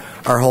helping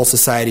our whole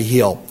society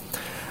heal.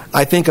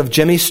 I think of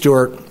Jimmy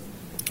Stewart.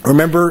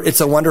 Remember It's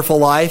a Wonderful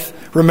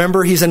Life?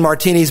 Remember he's in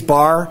Martini's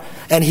bar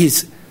and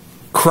he's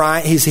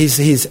crying.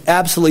 He's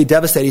absolutely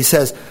devastated. He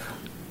says,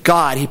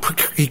 God,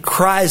 he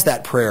cries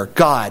that prayer,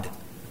 God,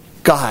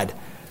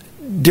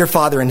 dear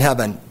Father in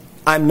heaven,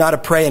 I'm not a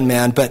praying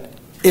man, but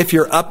if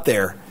you're up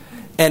there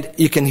and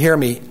you can hear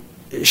me,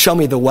 show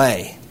me the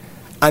way.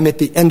 I'm at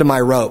the end of my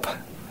rope.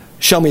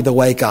 Show me the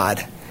way,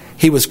 God.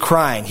 He was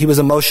crying. He was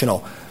emotional.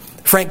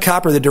 Frank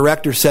Copper, the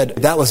director, said,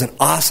 that was an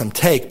awesome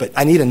take, but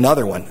I need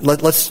another one.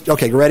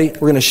 Okay, ready? We're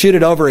going to shoot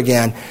it over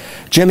again.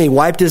 Jimmy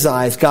wiped his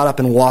eyes, got up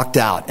and walked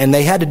out. And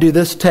they had to do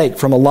this take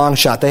from a long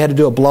shot. They had to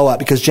do a blow up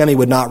because Jimmy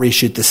would not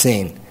reshoot the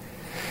scene.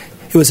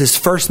 It was his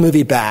first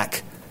movie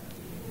back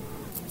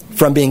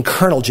from being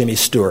Colonel Jimmy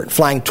Stewart,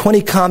 flying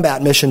 20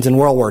 combat missions in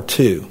World War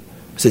II. It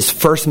was his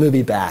first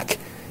movie back,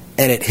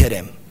 and it hit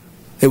him.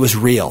 It was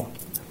real.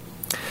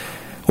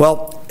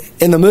 Well,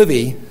 in the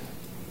movie,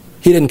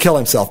 he didn't kill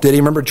himself, did he?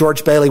 Remember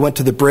George Bailey went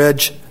to the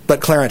bridge, but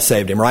Clarence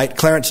saved him, right?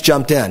 Clarence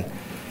jumped in.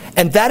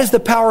 And that is the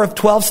power of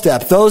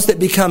 12-step. Those that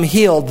become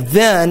healed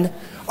then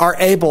are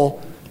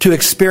able to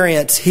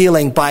experience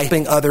healing by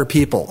helping other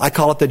people. I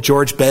call it the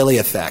George Bailey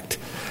effect.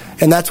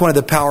 And that's one of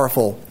the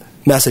powerful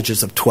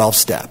messages of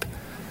 12-step,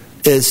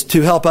 is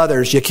to help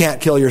others. You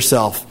can't kill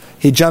yourself.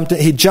 He jumped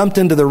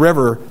into the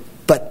river,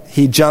 but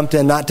he jumped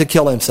in not to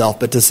kill himself,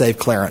 but to save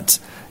Clarence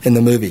in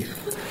the movie.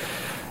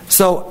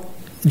 So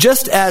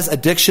Just as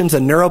addiction's a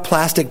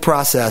neuroplastic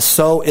process,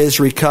 so is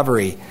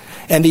recovery.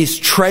 And these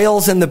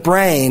trails in the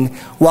brain,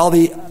 while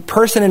the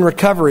person in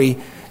recovery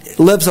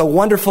lives a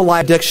wonderful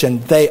life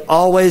addiction, they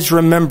always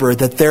remember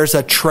that there's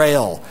a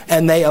trail,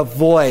 and they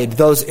avoid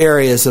those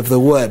areas of the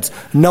woods,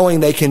 knowing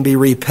they can be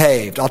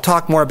repaved. I'll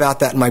talk more about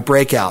that in my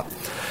breakout.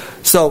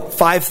 So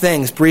 5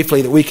 things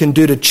briefly that we can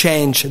do to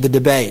change the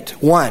debate.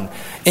 1,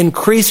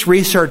 increase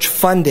research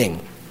funding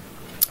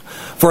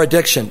for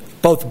addiction,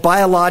 both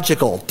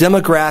biological,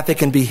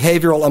 demographic, and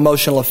behavioral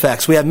emotional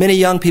effects. We have many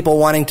young people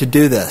wanting to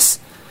do this.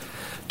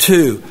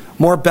 2,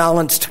 more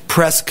balanced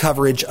press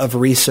coverage of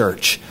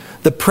research.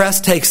 The press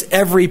takes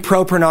every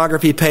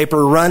pro-pornography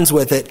paper, runs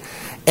with it,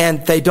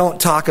 and they don't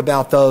talk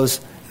about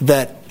those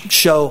that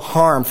show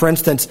harm. For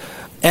instance,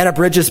 Anna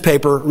Bridges'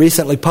 paper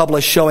recently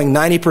published showing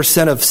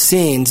 90% of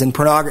scenes in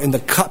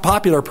the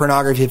popular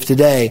pornography of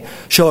today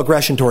show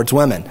aggression towards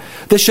women.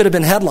 This should have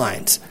been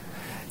headlines,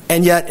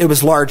 and yet it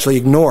was largely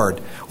ignored.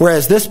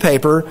 Whereas this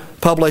paper,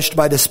 published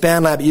by the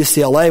Span Lab at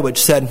UCLA,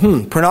 which said,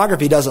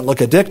 pornography doesn't look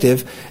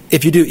addictive.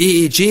 If you do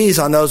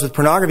EEGs on those with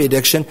pornography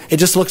addiction, it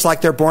just looks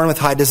like they're born with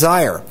high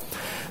desire.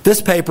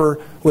 This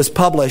paper was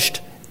published,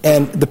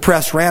 and the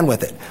press ran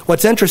with it.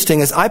 What's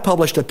interesting is I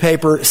published a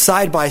paper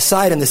side by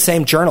side in the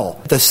same journal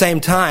at the same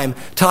time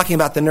talking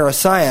about the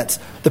neuroscience.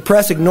 The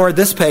press ignored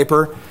this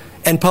paper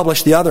and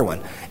published the other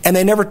one. And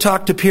they never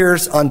talked to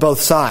peers on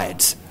both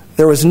sides.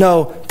 There was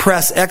no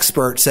press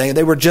expert saying it.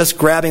 They were just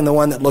grabbing the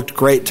one that looked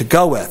great to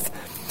go with.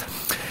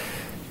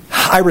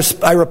 I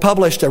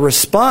republished a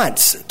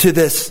response to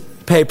this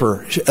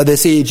paper,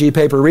 this EEG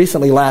paper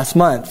recently last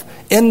month,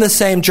 in the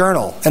same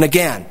journal. And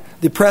again,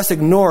 the press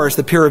ignores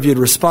the peer-reviewed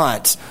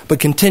response, but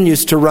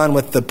continues to run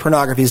with the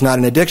pornography is not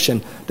an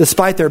addiction,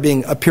 despite there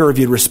being a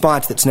peer-reviewed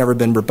response that's never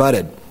been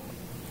rebutted.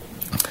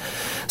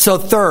 So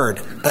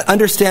 3rd,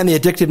 understand the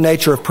addictive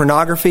nature of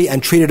pornography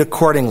and treat it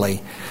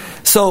accordingly.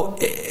 So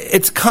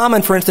it's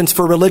common, for instance,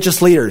 for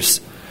religious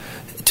leaders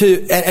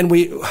and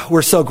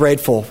we're so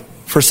grateful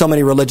for so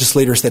many religious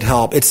leaders that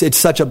help. It's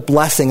such a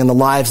blessing in the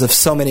lives of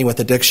so many with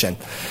addiction.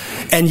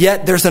 And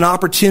yet there's an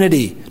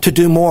opportunity to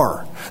do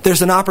more.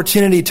 There's an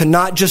opportunity to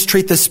not just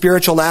treat the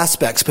spiritual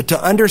aspects, but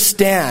to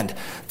understand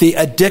the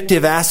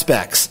addictive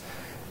aspects,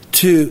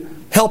 to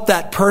help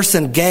that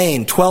person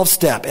gain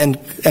 12-step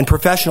and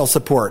professional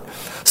support.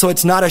 So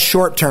it's not a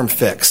short-term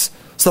fix.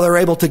 So they're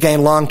able to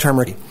gain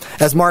long-term.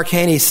 As Mark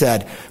Haney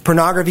said,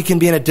 pornography can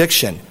be an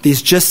addiction.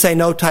 These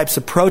just-say-no types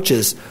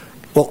approaches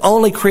will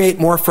only create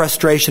more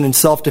frustration and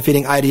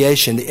self-defeating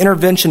ideation. The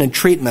intervention and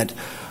treatment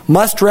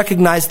must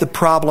recognize the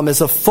problem as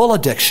a full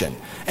addiction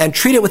and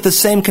treat it with the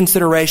same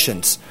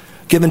considerations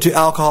given to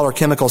alcohol or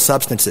chemical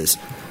substances.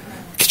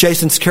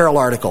 Jason's Carroll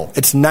article,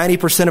 it's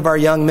 90% of our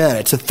young men,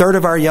 it's 1/3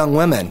 of our young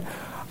women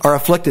are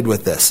afflicted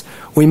with this.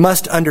 We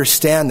must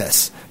understand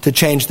this to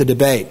change the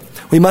debate.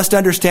 We must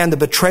understand the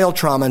betrayal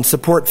trauma and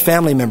support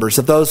family members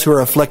of those who are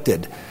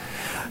afflicted.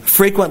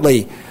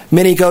 Frequently,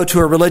 many go to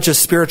a religious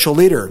spiritual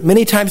leader.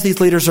 Many times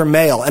these leaders are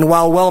male, and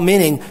while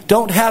well-meaning,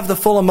 don't have the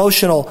full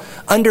emotional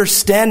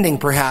understanding,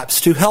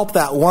 perhaps, to help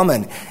that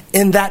woman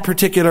in that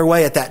particular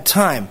way at that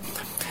time.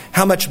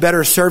 How much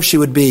better served she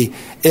would be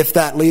if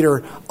that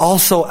leader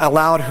also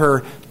allowed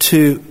her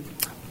to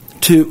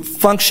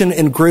function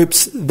in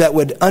groups that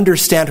would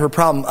understand her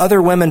problem.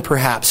 Other women,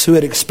 perhaps, who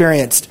had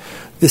experienced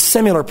the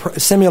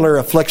similar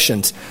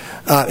afflictions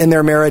in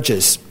their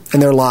marriages, in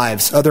their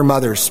lives, other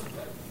mothers.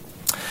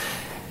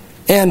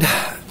 And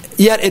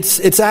yet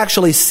it's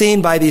actually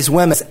seen by these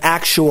women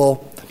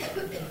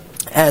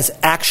as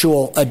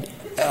actual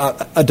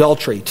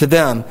adultery to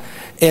them.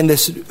 In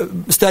this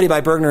study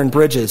by Bergner and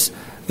Bridges,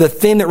 the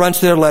theme that runs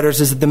through their letters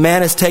is that the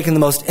man has taken the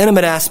most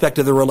intimate aspect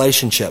of the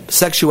relationship,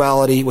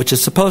 sexuality, which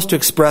is supposed to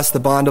express the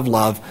bond of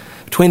love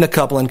between the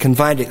couple, and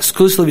confined it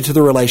exclusively to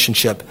the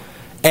relationship,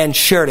 and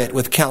shared it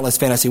with countless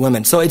fantasy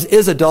women. So it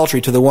is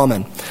adultery to the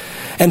woman.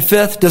 And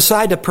 5th,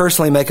 decide to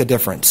personally make a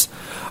difference.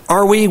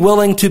 Are we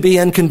willing to be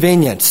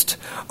inconvenienced?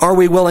 Are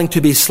we willing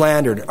to be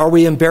slandered? Are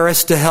we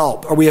embarrassed to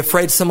help? Are we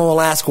afraid someone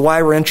will ask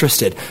why we're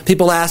interested?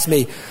 People ask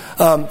me,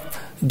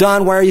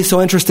 Don, why are you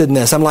so interested in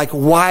this? I'm like,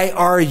 why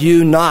are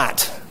you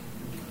not?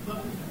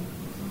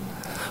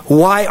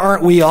 Why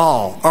aren't we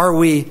all? Are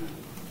we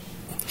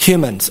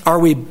humans? Are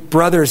we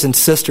brothers and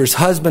sisters,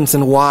 husbands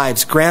and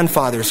wives,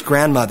 grandfathers,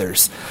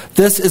 grandmothers?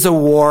 This is a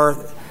war,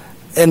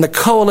 and the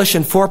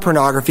Coalition for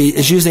Pornography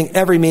is using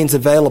every means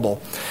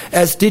available.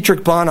 As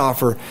Dietrich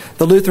Bonhoeffer,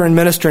 the Lutheran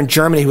minister in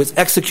Germany who was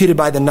executed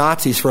by the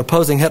Nazis for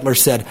opposing Hitler,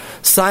 said,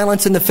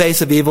 "Silence in the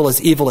face of evil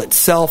is evil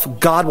itself.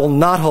 God will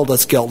not hold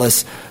us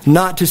guiltless.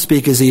 Not to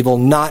speak is evil,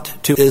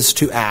 is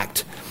to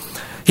act."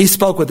 He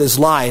spoke with his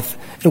life.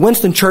 And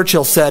Winston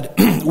Churchill said,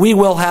 "We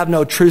will have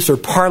no truce or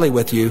parley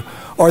with you,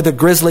 or the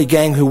grisly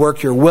gang who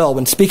work your will,"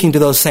 when speaking to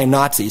those same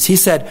Nazis. He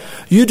said,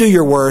 "You do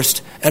your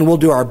worst, and we'll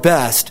do our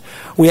best.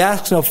 We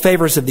ask no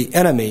favors of the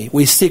enemy.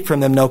 We seek from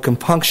them no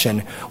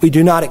compunction. We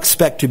do not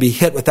expect to be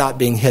hit without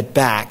being hit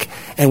back.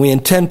 And we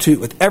intend to,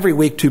 with every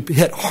week, to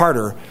hit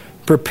harder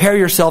Prepare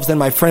yourselves then,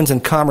 my friends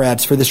and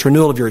comrades, for this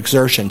renewal of your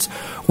exertions.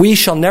 We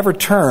shall never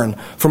turn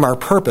from our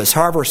purpose,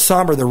 however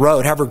somber the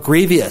road, however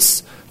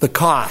grievous the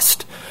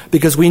cost,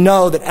 because we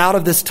know that out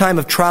of this time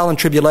of trial and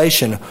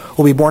tribulation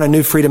will be born a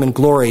new freedom and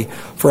glory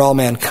for all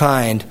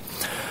mankind.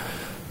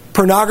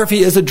 Pornography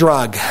is a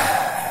drug.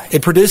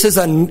 It produces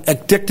an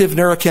addictive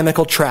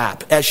neurochemical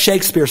trap. As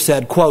Shakespeare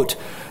said, quote,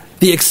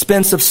 "The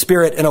expense of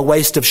spirit and a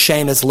waste of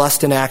shame is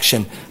lust in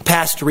action,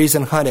 past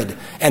reason hunted,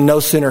 and no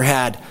sooner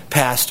had,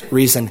 past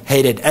reason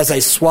hated, as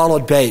a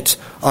swallowed bait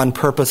on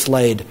purpose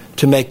laid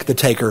to make the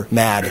taker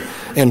mad,"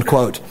 end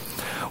quote.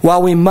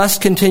 While we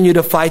must continue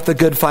to fight the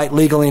good fight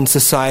legally in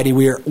society,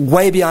 we are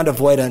way beyond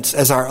avoidance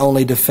as our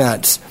only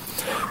defense.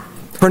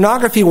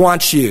 Pornography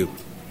wants you.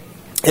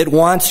 It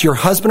wants your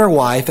husband or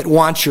wife. It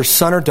wants your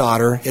son or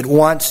daughter. It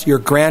wants your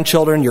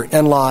grandchildren, your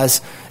in-laws.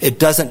 It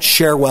doesn't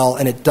share well,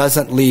 and it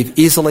doesn't leave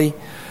easily.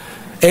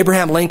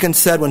 Abraham Lincoln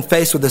said when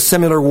faced with a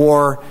similar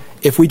war,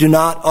 if we do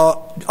not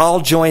all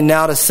join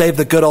now to save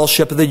the good old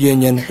ship of the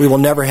Union, we will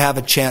never have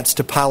a chance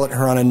to pilot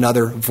her on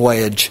another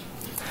voyage.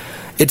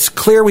 It's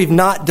clear we've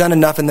not done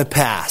enough in the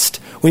past.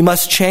 We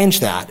must change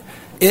that.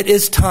 It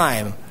is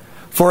time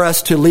for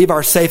us to leave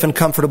our safe and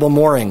comfortable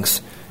moorings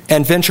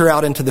and venture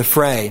out into the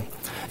fray.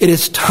 It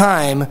is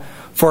time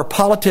for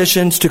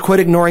politicians to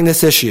quit ignoring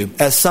this issue,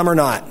 as some are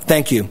not.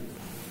 Thank you.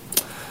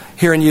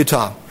 Here in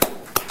Utah.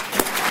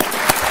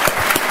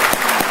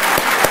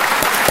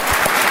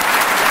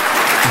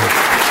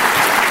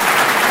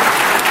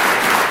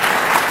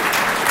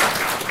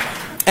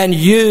 And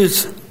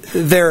use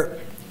their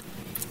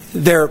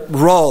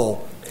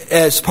role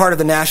as part of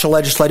the national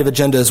legislative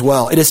agenda as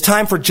well. It is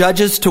time for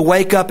judges to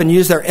wake up and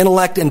use their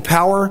intellect and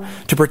power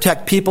to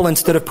protect people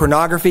instead of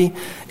pornography.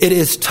 It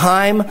is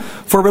time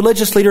for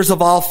religious leaders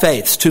of all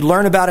faiths to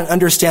learn about and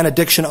understand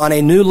addiction on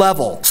a new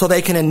level so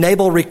they can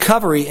enable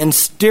recovery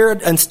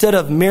instead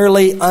of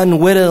merely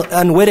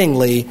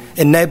unwittingly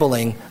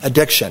enabling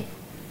addiction.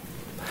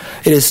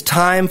 It is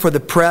time for the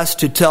press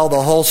to tell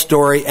the whole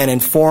story and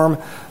inform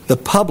the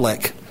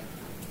public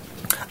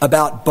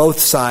about both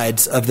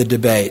sides of the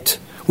debate.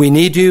 We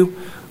need you.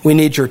 We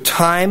need your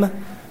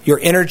time, your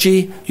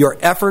energy, your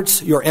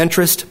efforts, your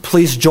interest.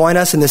 Please join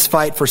us in this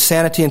fight for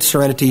sanity and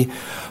serenity,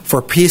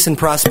 for peace and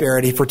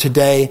prosperity, for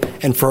today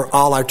and for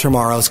all our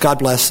tomorrows. God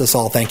bless us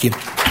all. Thank you.